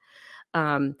 11.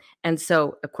 And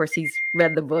so, of course, he's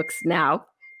read the books now,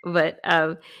 but,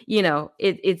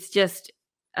 it's just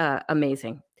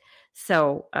amazing.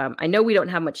 So I know we don't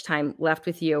have much time left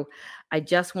with you. I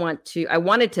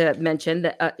wanted to mention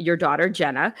that your daughter,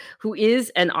 Jenna, who is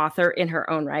an author in her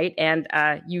own right. And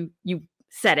you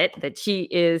said it, that she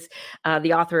is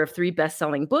the author of 3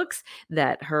 best-selling books,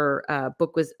 that her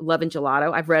book was Love and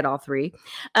Gelato. I've read all 3.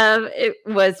 It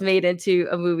was made into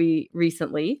a movie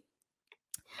recently.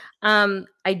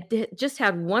 I just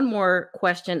had one more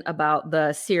question about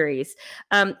the series.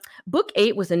 Book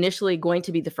 8 was initially going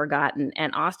to be The Forgotten,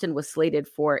 and Austin was slated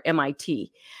for MIT.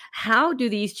 How do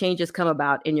these changes come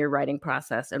about in your writing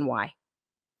process, and why?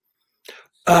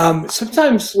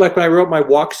 Sometimes, like when I wrote my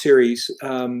walk series,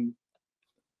 I'm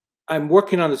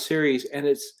working on the series, and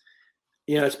it's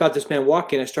about this man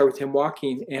walking. I start with him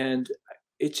walking, and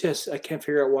I can't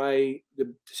figure out why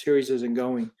the series isn't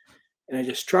going. And I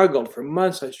just struggled for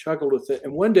months. I struggled with it.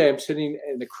 And one day I'm sitting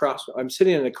in the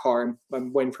car.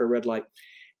 I'm waiting for a red light.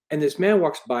 And this man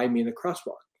walks by me in the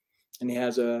crosswalk. And he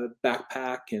has a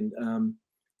backpack and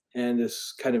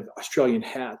this kind of Australian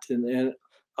hat. And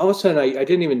all of a sudden, I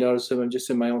didn't even notice him. I'm just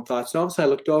in my own thoughts. And all of a sudden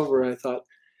I looked over and I thought,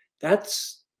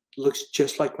 looks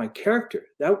just like my character.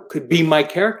 That could be my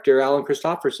character, Alan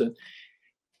Christopherson.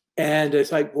 And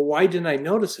it's like, well, why didn't I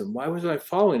notice him? Why wasn't I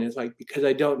following? It's like, because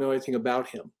I don't know anything about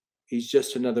him. He's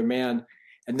just another man.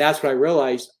 And that's when I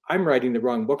realized I'm writing the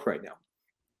wrong book right now.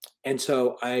 And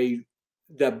so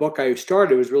that book I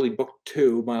started was really book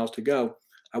 2, Miles to Go.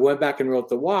 I went back and wrote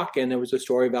The Walk, and there was a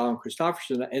story of Alan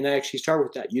Christopherson. And I actually started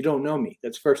with that. You don't know me.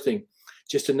 That's the first thing.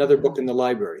 Just another book in the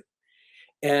library.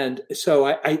 And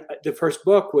so the first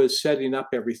book was setting up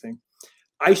everything.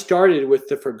 I started with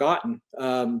The Forgotten,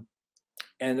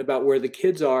 and about where the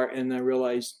kids are. And I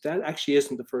realized that actually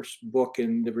isn't the first book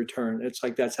in The Return. It's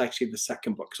like, that's actually the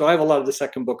second book. So I have a lot of the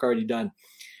second book already done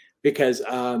because,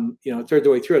 third of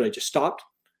the way through it, I just stopped,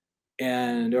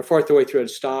 or fourth of the way through it, I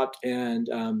stopped and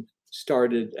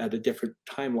started at a different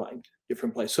timeline,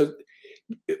 different place. So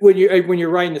when you're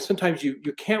writing this, sometimes you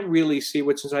can't really see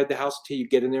what's inside the house until you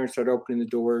get in there and start opening the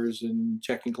doors and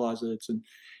checking closets and,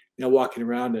 walking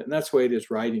around it. And that's the way it is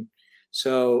writing.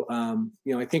 So,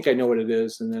 I think I know what it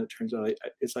is, and then it turns out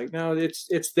it's like, no,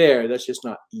 it's there. That's just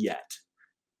not yet.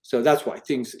 So that's why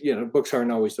things, books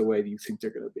aren't always the way that you think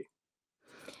they're going to be.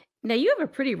 Now you have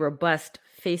a pretty robust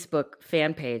Facebook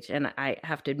fan page, and I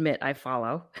have to admit I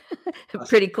follow Awesome.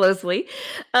 pretty closely.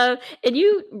 And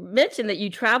you mentioned that you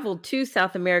traveled to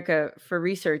South America for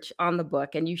research on the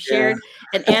book, and you Yeah. shared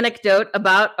an anecdote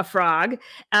about a frog.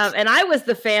 And I was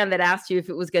the fan that asked you if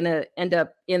it was going to end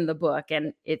up in the book,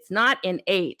 and it's not in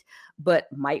 8, but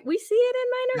might we see it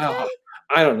in 9 or No, 10?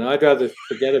 I don't know. I'd rather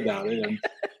forget about it.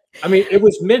 I mean, it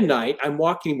was midnight.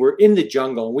 We're in the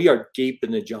jungle, and we are deep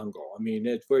in the jungle. I mean,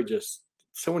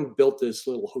 someone built this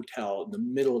little hotel in the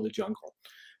middle of the jungle.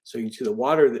 So you can see the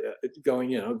water going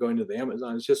to the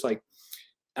Amazon. It's just like,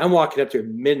 I'm walking up there at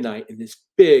midnight, and this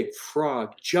big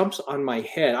frog jumps on my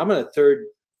head. I'm on a third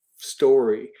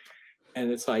story,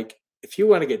 and it's like, if you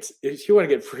want to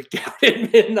get freaked out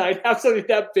at midnight, have something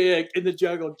that big in the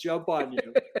jungle jump on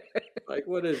you. Like,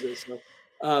 what is this?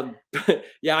 So,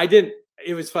 yeah, I didn't.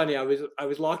 It was funny. I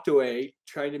was locked away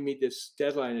trying to meet this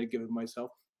deadline I'd given myself,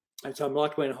 and so I'm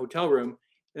locked away in a hotel room,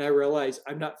 and I realized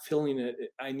I'm not feeling it.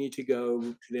 I need to go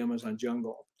to the Amazon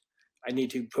jungle. I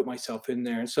need to put myself in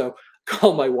there. And so I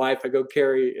called my wife. I go,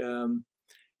 Carrie.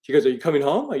 She goes, "Are you coming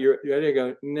home? Are you ready?" I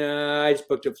go, "Nah, I just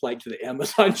booked a flight to the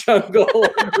Amazon jungle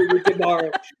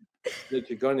tomorrow." Did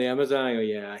you go to the Amazon? I go,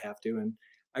 "Yeah, I have to." And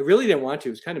I really didn't want to.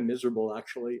 It was kind of miserable,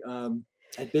 actually.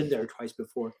 I'd been there twice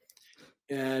before,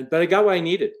 but I got what I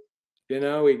needed.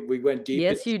 We went deep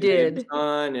into Yes, you the did.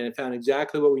 Amazon, and I found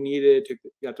exactly what we needed.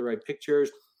 Got the right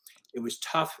pictures. It was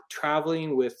tough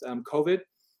traveling with COVID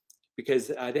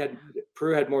because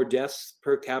Peru had more deaths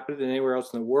per capita than anywhere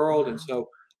else in the world, and so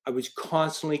I was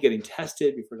constantly getting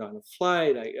tested before I got on a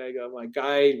flight. I got my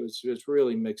guide was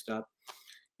really mixed up,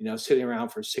 sitting around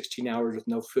for 16 hours with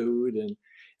no food, and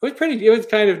it was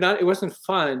kind of not, it wasn't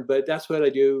fun, but that's what I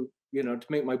do, to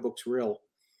make my books real.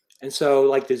 And so,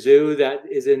 like the zoo that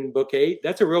is in book 8,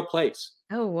 that's a real place.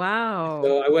 Oh, wow.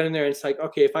 So I went in there, and it's like,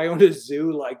 okay, if I owned a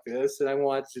zoo like this and I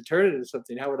wanted to turn it into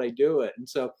something, how would I do it? And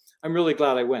so I'm really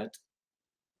glad I went.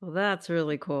 Well, that's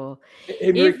really cool.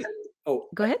 Hey, Marie, If oh,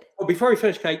 Go ahead. before we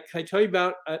finish, can I tell you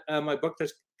about my book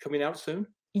that's coming out soon?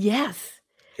 Yes.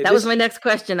 Okay, That was this my next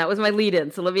question. That was my lead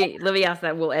in. So let me ask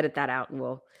that. We'll edit that out and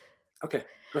we'll okay,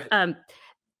 go ahead. um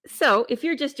so if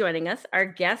you're just joining us, our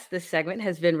guest this segment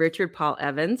has been Richard Paul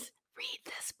Evans. Read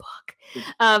this book.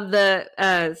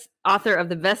 The author of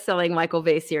the best-selling Michael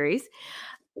Bay series.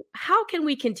 How can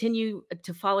we continue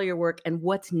to follow your work and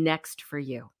what's next for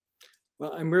you?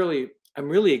 Well, I'm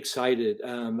really excited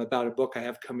about a book I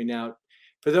have coming out.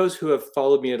 For those who have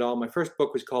followed me at all, my first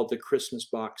book was called The Christmas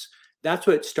Box. That's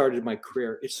what started my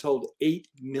career. It sold 8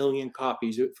 million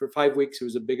copies. For 5 weeks, it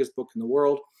was the biggest book in the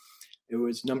world. It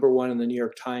was number one in the New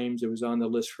York Times. It was on the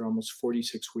list for almost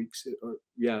 46 weeks, or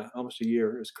yeah, almost a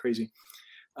year. It was crazy.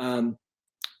 Um,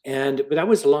 but that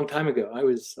was a long time ago. I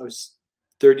was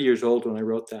 30 years old when I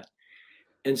wrote that.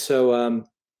 And so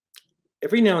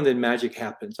every now and then magic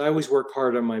happens. I always work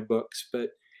hard on my books, but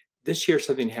this year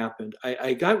something happened.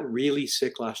 I got really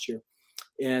sick last year,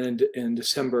 and in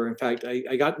December, in fact,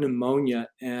 I got pneumonia,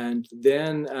 and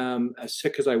then as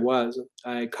sick as I was,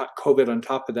 I caught COVID on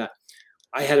top of that.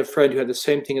 I had a friend who had the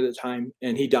same thing at the time,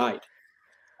 and he died.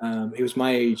 He was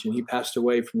my age, and he passed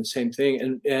away from the same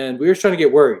thing. And we were starting to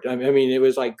get worried. I mean, it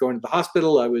was like going to the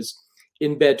hospital. I was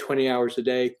in bed 20 hours a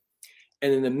day,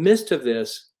 and in the midst of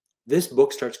this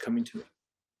book starts coming to me,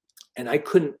 and I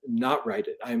couldn't not write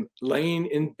it. I'm laying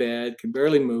in bed, can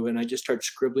barely move, and I just start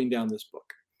scribbling down this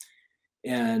book.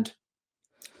 And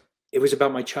it was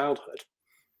about my childhood.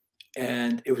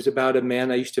 And it was about a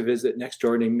man I used to visit next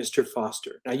door named Mr.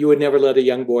 Foster. Now, you would never let a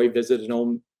young boy visit an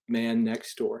old man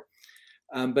next door.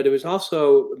 But it was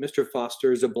also Mr.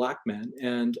 Foster is a black man.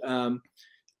 And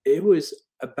it was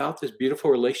about this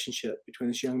beautiful relationship between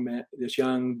this young man, this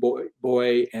young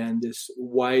boy and this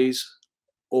wise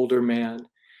older man.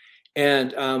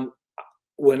 And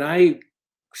when I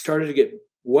started to get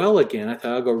well again, I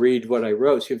thought I'll go read what I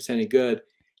wrote, see if it's any good.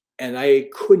 And I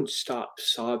couldn't stop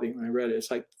sobbing when I read it.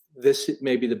 It's like, this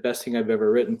may be the best thing I've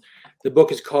ever written. The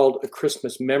book is called A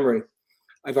Christmas Memory.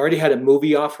 I've already had a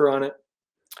movie offer on it.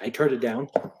 I turned it down.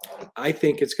 I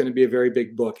think it's going to be a very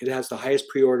big book. It has the highest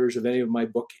pre-orders of any of my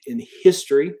book in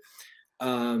history.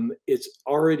 It's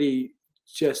already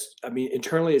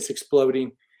internally it's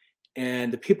exploding.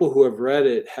 And the people who have read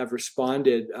it have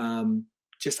responded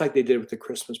just like they did with The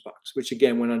Christmas Box, which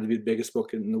again went on to be the biggest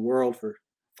book in the world for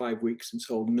 5 weeks and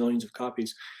sold millions of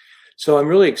copies. So I'm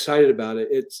really excited about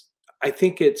it. I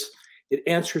think it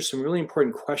answers some really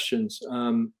important questions.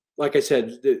 like I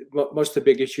said, most of the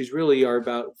big issues really are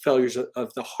about failures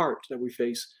of the heart that we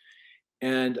face.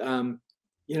 And,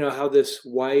 how this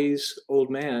wise old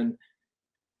man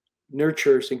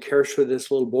nurtures and cares for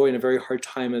this little boy in a very hard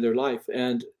time of their life.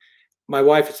 And my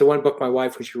wife, it's the one book my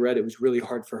wife, when she read it, was really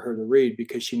hard for her to read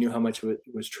because she knew how much of it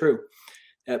was true.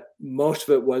 Most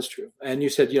of it was true. And you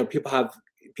said, people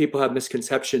have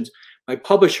misconceptions. My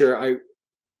publisher,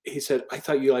 he said, I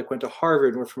thought you went to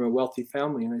Harvard and were from a wealthy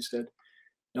family. And I said,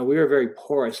 no, we were very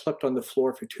poor. I slept on the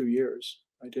floor for 2 years.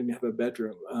 I didn't have a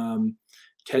bedroom.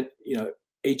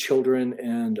 8 children,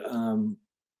 and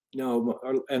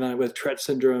and I with Tourette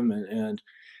syndrome, and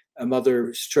a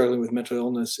mother struggling with mental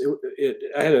illness.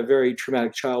 I had a very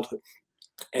traumatic childhood,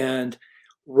 and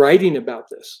writing about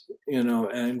this,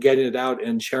 and getting it out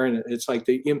and sharing it, it's like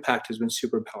the impact has been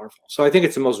super powerful. So I think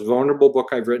it's the most vulnerable book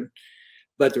I've written,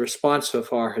 but the response so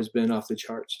far has been off the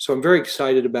charts. So I'm very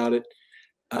excited about it.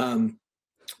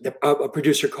 A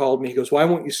producer called me. He goes, "Why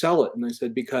won't you sell it?" And I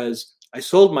said, "Because I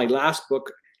sold my last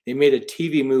book. They made a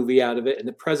TV movie out of it, and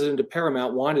the president of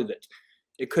Paramount wanted it.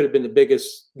 It could have been the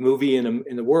biggest movie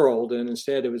in the world, and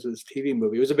instead it was this TV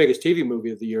movie. It was the biggest TV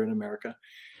movie of the year in America.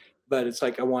 But it's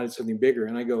like I wanted something bigger."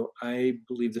 And I go, "I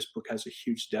believe this book has a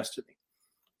huge destiny."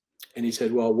 And he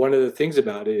said, "Well, one of the things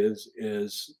about it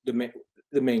is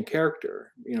the main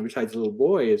character, besides the little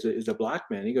boy, is a black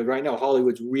man." He goes, "Right now,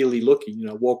 Hollywood's really looking,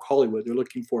 woke Hollywood. They're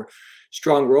looking for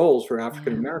strong roles for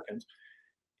African Americans."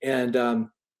 And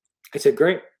I said,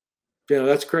 "Great,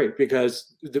 that's great,"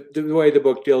 because the way the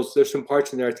book deals, there's some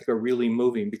parts in there I think are really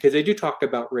moving because they do talk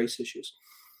about race issues.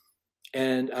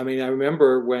 And I mean, I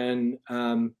remember when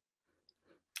it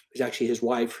was actually his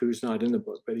wife, who's not in the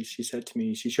book, but she said to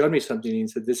me, she showed me something and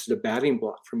said, "This is a batting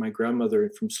block for my grandmother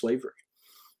from slavery."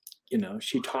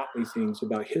 She taught me things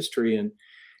about history, and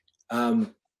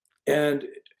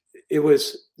it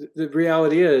was, the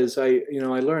reality is, I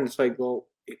learned, it's like, well,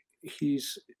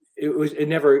 it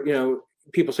never,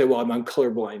 people say, "Well, I'm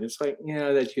colorblind." It's like, yeah,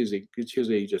 it's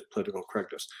usually just political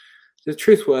correctness. The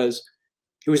truth was,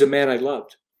 he was a man I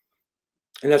loved.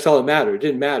 And that's all that mattered. It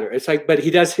didn't matter. It's like, but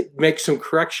he does make some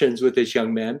corrections with this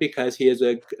young man because he is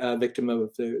a victim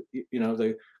of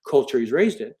the culture he's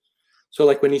raised in. So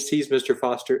like when he sees Mr.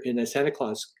 Foster in a Santa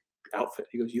Claus outfit,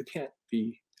 he goes, "You can't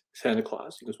be Santa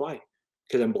Claus." He goes, "Why?"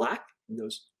 "Because I'm black." He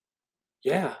goes,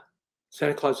 "Yeah,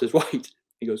 Santa Claus is white."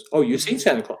 He goes, "Oh, you've seen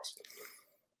Santa Claus.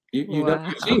 You've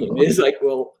seen him." It's like,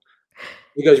 well,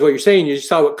 he goes, "What you're saying, you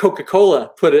saw what Coca-Cola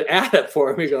put an ad up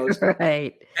for him." He goes,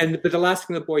 Right. but the last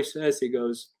thing the boy says, he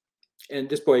goes, and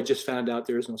this boy just found out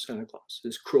there is no Santa Claus.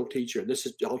 This cruel teacher. This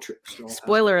is all tricks.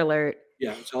 Spoiler alert.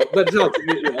 Yeah, it's all that's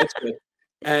good.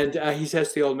 And he says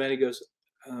to the old man, he goes,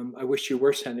 "I wish you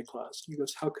were Santa Claus." He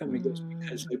goes, "How come?" He goes,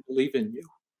 "Because I believe in you."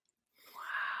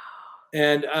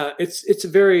 And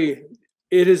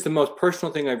it is the most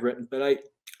personal thing I've written, but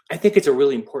I think it's a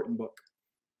really important book.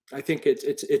 I think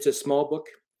it's a small book.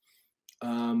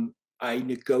 I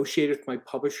negotiated with my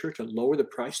publisher to lower the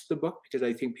price of the book because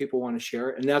I think people want to share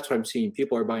it. And that's what I'm seeing.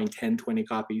 People are buying 10, 20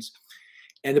 copies.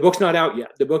 And the book's not out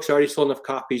yet. The book's already sold enough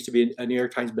copies to be a New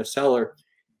York Times bestseller.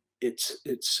 It's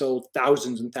sold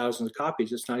thousands and thousands of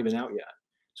copies. It's not even out yet.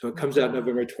 So it comes out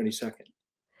November 22nd.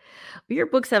 Your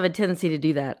books have a tendency to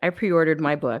do that. I pre-ordered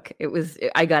my book.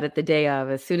 I got it the day of.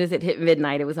 As soon as it hit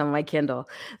midnight, it was on my Kindle.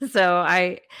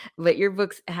 But your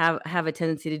books have a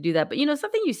tendency to do that. But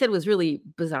something you said was really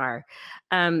bizarre.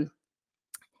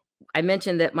 I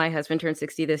mentioned that my husband turned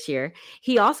 60 this year.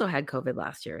 He also had COVID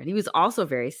last year, and he was also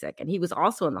very sick, and he was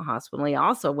also in the hospital. He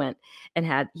also went and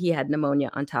had pneumonia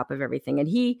on top of everything, and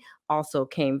he also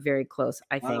came very close,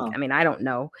 I think. Wow. I mean, I don't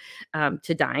know,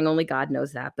 to dying. Only God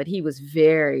knows that, but he was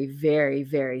very, very,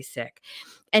 very sick.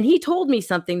 And he told me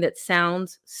something that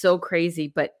sounds so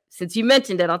crazy, but since you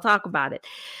mentioned it, I'll talk about it.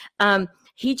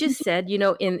 He just said, in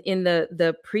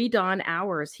the pre-dawn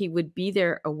hours, he would be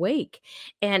there awake,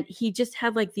 and he just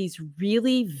had like these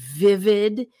really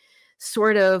vivid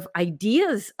sort of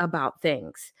ideas about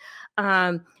things.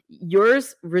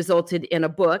 Yours resulted in a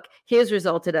book. His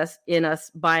resulted in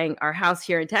us buying our house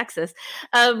here in Texas.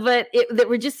 But there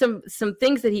were just some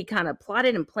things that he kind of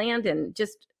plotted and planned, and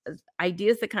just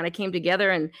ideas that kind of came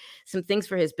together, and some things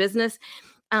for his business.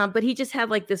 But he just had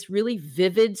like this really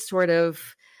vivid sort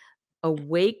of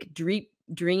awake,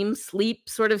 dream, sleep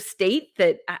sort of state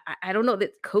that I don't know,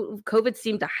 that COVID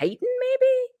seemed to heighten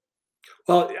maybe?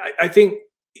 Well, I think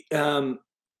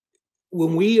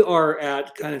when we are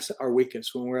at kind of our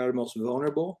weakest, when we're at our most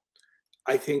vulnerable,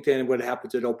 I think then what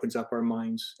happens, it opens up our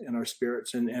minds and our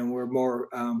spirits, and we're more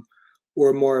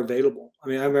available. I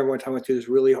mean, I remember one time I went through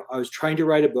this I was trying to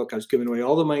write a book. I was giving away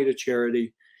all the money to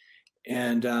charity.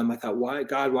 And I thought, why,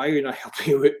 God, why are you not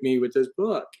helping me with this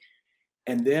book?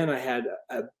 And then I had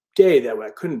a day that I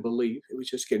couldn't believe. It was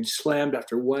just getting slammed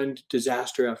after one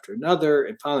disaster after another.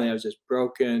 And finally, I was just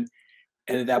broken.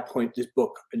 And at that point, this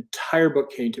entire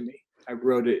book came to me. I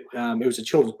wrote it. It was a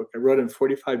children's book. I wrote it in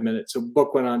 45 minutes. The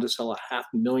book went on to sell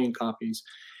 500,000 copies.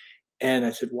 And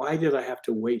I said, why did I have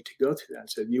to wait to go through that? I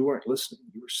said, you weren't listening.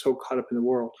 You were so caught up in the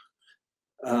world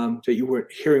that you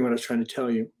weren't hearing what I was trying to tell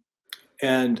you.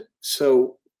 And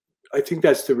so I think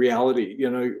that's the reality.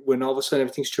 When all of a sudden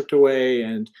everything's stripped away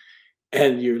and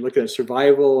you're looking at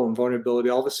survival and vulnerability,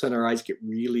 all of a sudden our eyes get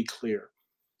really clear.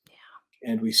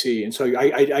 And we see. And so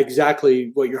I exactly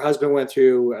what your husband went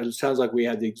through, it sounds like we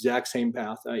had the exact same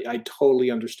path. I totally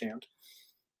understand.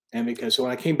 And because so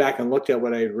when I came back and looked at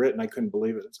what I had written, I couldn't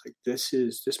believe it. It's like, this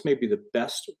may be the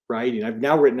best writing. I've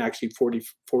now written actually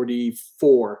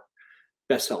 44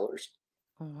 bestsellers.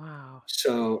 Oh, wow.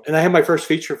 So, and I have my first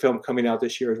feature film coming out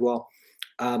this year as well,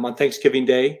 on Thanksgiving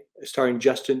Day, starring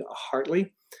Justin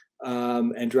Hartley.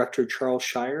 And director Charles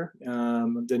Shire.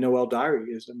 The Noel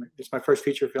Diary it's my first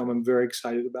feature film. I'm very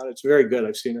excited about it. It's very good.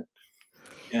 I've seen it.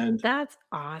 And that's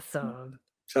awesome.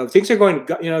 So things are going,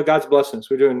 God's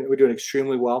blessings. We're doing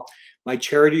extremely well. My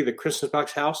charity, the Christmas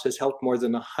Box House, has helped more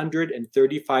than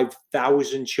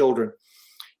 135,000 children,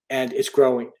 and it's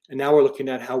growing. And now we're looking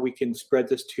at how we can spread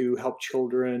this to help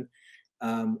children,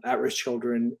 at-risk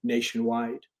children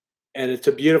nationwide. And it's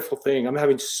a beautiful thing. I'm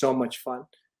having so much fun.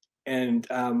 And,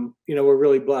 we're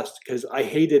really blessed because I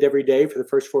hated every day for the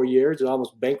first 4 years. It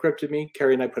almost bankrupted me.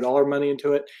 Carrie and I put all our money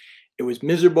into it. It was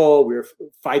miserable. We were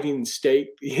fighting state,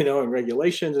 and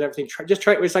regulations and everything.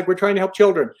 It's like we're trying to help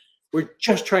children. We're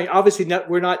just trying. Obviously,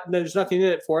 there's nothing in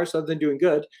it for us other than doing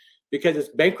good because it's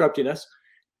bankrupting us.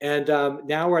 And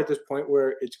now we're at this point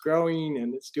where it's growing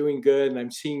and it's doing good. And I'm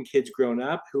seeing kids grown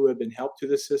up who have been helped through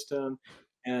the system.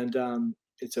 And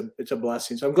it's a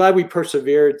blessing. So I'm glad we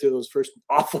persevered through those first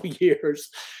awful years,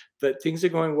 but things are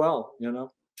going well.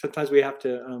 Sometimes we have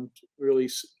to really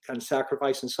kind of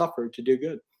sacrifice and suffer to do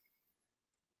good.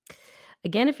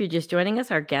 Again, if you're just joining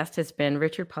us, our guest has been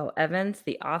Richard Paul Evans,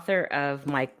 the author of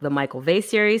the Michael Vey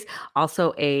series,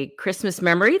 also a Christmas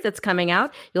memory that's coming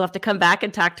out. You'll have to come back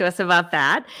and talk to us about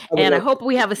that. And I hope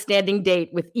we have a standing date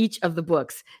with each of the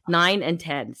books, 9 and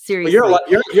 10. Seriously. Well,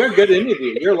 you're a good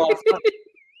interview. You're a lot of fun.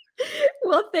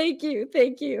 Well, thank you.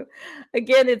 Thank you.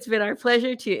 Again, it's been our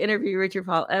pleasure to interview Richard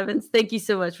Paul Evans. Thank you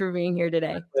so much for being here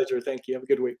today. My pleasure. Thank you. Have a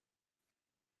good week.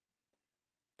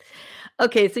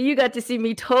 Okay, so you got to see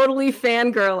me totally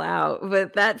fangirl out,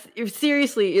 but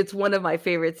seriously, it's one of my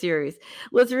favorite series.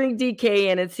 Let's bring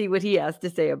DK in and see what he has to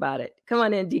say about it. Come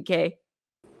on in, DK.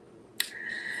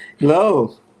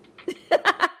 Hello.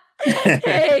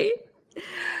 Hey.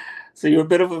 So you're a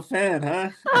bit of a fan, huh?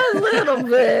 A little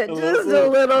bit, just a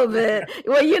little bit.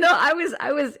 Well, I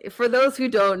was, for those who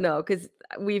don't know, because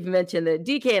we've mentioned that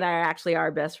DK and I actually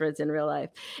are best friends in real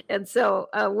life. And so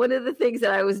one of the things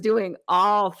that I was doing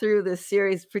all through this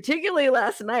series, particularly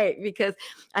last night, because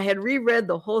I had reread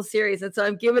the whole series. And so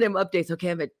I'm giving him updates. Okay,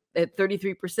 I'm at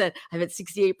 33%. I'm at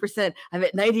 68%. I'm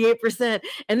at 98%.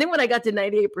 And then when I got to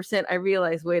 98%, I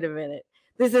realized, wait a minute.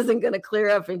 This isn't going to clear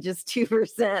up in just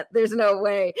 2%. There's no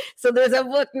way. So there's a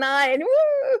book 9. Woo!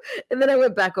 And then I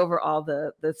went back over all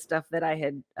the stuff that I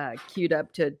had queued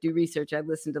up to do research. I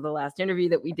listened to the last interview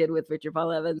that we did with Richard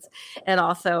Paul Evans, and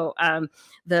also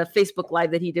the Facebook Live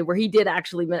that he did, where he did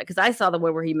actually, because I saw the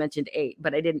one where he mentioned 8,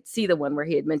 but I didn't see the one where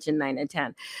he had mentioned 9 and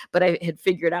 10. But I had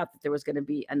figured out that there was going to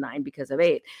be a 9 because of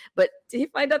 8. But to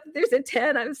find out that there's a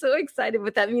 10, I'm so excited.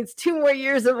 But that means 2 more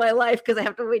years of my life because I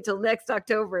have to wait till next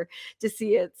October to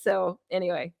see it. So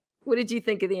anyway, what did you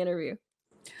think of the interview?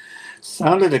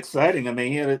 Sounded exciting. I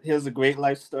mean, here's a great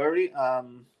life story. I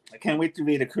can't wait to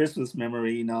read A Christmas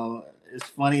Memory. It's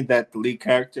funny that the lead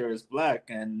character is Black,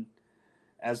 and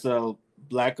as a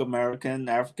Black American,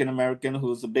 African American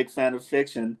who's a big fan of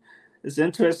fiction, it's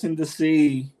interesting to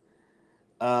see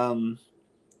a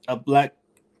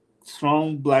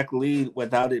strong Black lead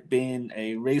without it being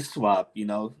a race swap.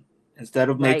 Instead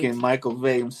of making Michael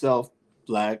Vey himself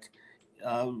Black,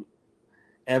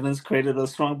 Evans created a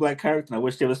strong Black character. I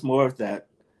wish there was more of that.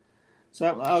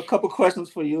 So a couple questions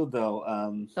for you,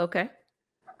 though. Okay.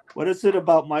 What is it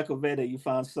about Michael Vey that you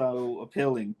found so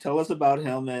appealing? Tell us about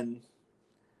him and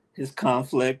his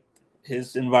conflict,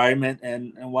 his environment,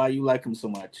 and why you like him so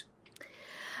much.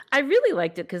 I really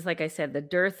liked it because, like I said, the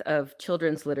dearth of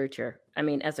children's literature. I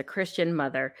mean, as a Christian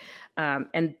mother,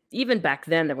 and even back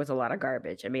then, there was a lot of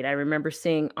garbage. I mean, I remember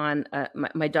seeing on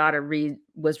my daughter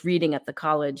was reading at the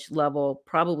college level,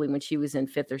 probably when she was in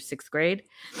 5th or 6th grade.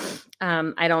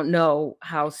 I don't know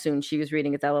how soon she was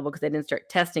reading at that level because they didn't start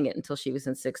testing it until she was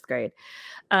in 6th grade,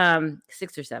 6th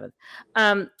or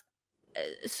 7th.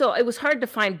 So it was hard to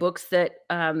find books that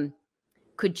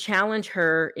could challenge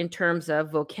her in terms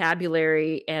of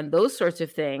vocabulary and those sorts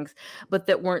of things, but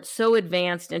that weren't so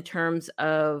advanced in terms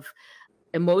of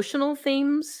emotional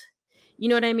themes. You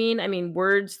know what I mean? I mean,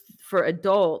 words for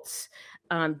adults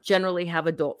generally have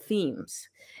adult themes.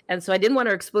 And so I didn't want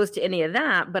her exposed to any of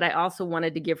that, but I also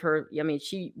wanted to give her, I mean,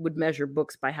 she would measure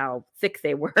books by how thick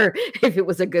they were, if it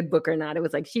was a good book or not. It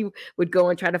was like she would go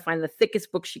and try to find the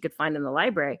thickest book she could find in the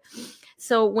library.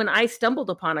 So when I stumbled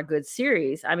upon a good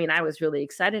series, I mean, I was really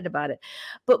excited about it.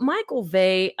 But Michael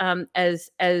Vey, as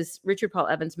Richard Paul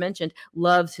Evans mentioned,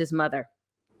 loves his mother.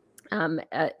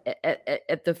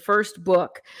 At the first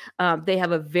book, they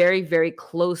have a very, very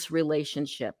close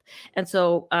relationship. And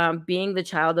so, being the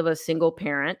child of a single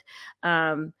parent,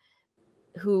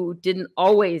 who didn't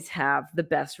always have the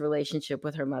best relationship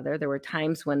with her mother. There were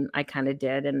times when I kind of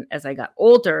did. And as I got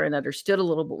older and understood a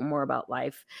little bit more about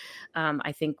life,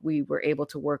 I think we were able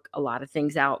to work a lot of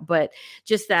things out. But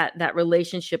just that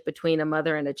relationship between a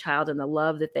mother and a child and the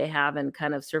love that they have and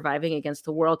kind of surviving against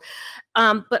the world.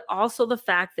 But also the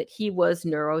fact that he was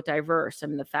neurodiverse. I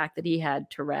mean, the fact that he had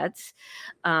Tourette's.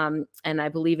 And I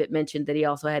believe it mentioned that he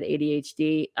also had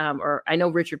ADHD. Or I know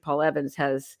Richard Paul Evans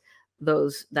has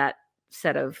that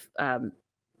set of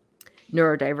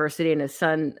neurodiversity, and his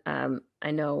son, I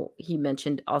know he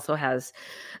mentioned, also has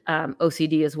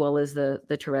OCD as well as the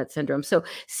Tourette syndrome. So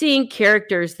seeing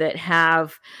characters that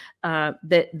have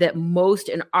that most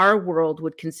in our world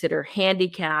would consider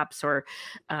handicaps or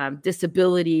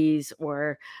disabilities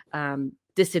or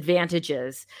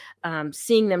disadvantages,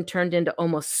 seeing them turned into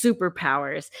almost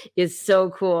superpowers is so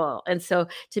cool. And so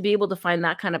to be able to find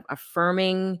that kind of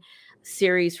affirming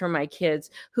series for my kids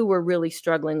who were really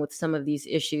struggling with some of these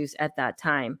issues at that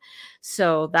time.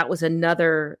 So that was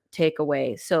another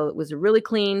takeaway. So it was a really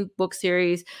clean book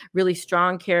series, really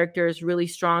strong characters, really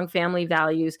strong family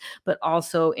values, but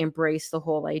also embrace the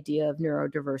whole idea of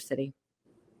neurodiversity.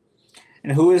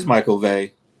 And who is Michael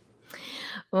Vey?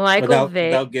 Vey,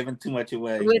 without giving too much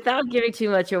away. Without giving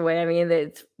too much away. I mean,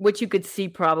 it's what you could see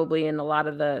probably in a lot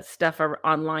of the stuff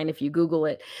online if you Google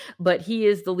it. But he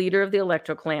is the leader of the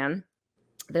Electro Clan.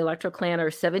 The Electro Clan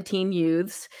are 17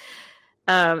 youths,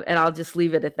 and I'll just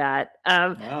leave it at that.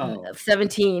 Wow.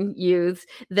 17 youths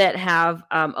that have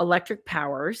electric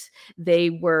powers. They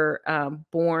were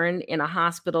born in a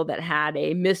hospital that had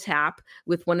a mishap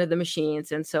with one of the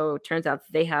machines, and so it turns out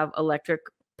that they have electric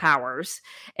powers,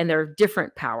 and they're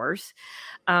different powers.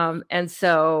 And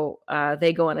so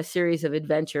they go on a series of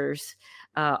adventures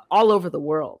all over the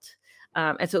world.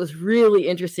 And so it was really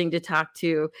interesting to talk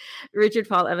to Richard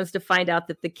Paul Evans to find out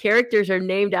that the characters are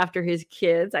named after his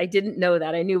kids. I didn't know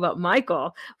that. I knew about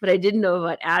Michael, but I didn't know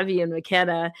about Abby and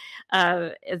McKenna.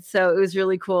 And so it was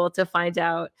really cool to find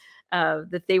out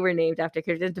that they were named after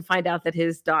characters, and to find out that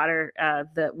his daughter,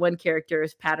 the one character,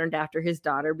 is patterned after his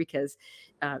daughter because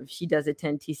she does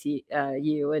attend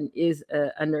TCU and is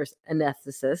a nurse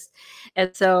anesthetist.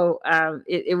 And so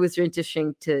it was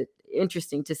interesting to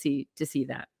see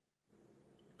that.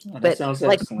 Oh, that but sounds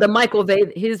like excellent. the Michael Vey,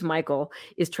 his Michael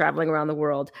is traveling around the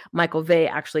world. Michael Vey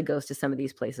actually goes to some of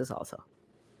these places also.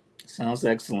 Sounds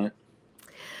excellent.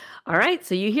 All right,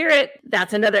 so you hear it.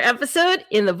 That's another episode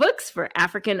in the books for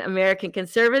African American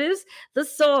conservatives, the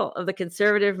soul of the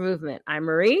conservative movement. I'm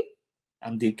Marie.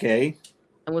 I'm DK.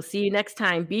 And we'll see you next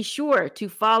time. Be sure to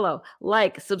follow,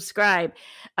 like, subscribe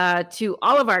to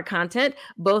all of our content,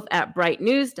 both at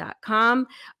brightnews.com,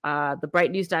 the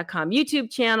brightnews.com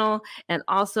YouTube channel, and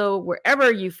also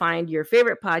wherever you find your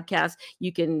favorite podcast.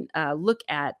 You can look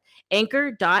at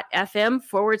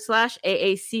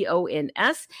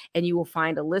anchor.fm/AACONS, and you will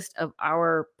find a list of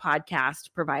our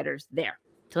podcast providers there.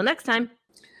 Till next time.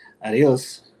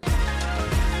 Adios.